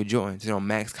sign Michael Jordan. He's on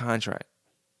max contract.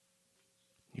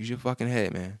 Use your fucking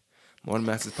head, man. More Than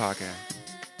Masters Podcast.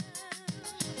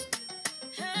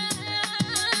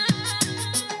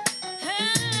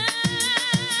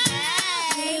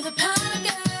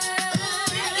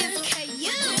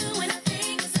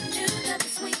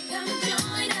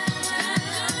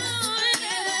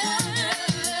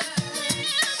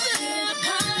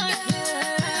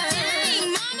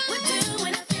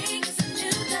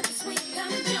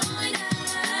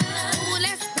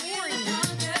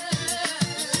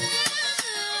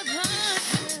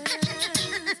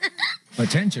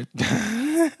 Attention.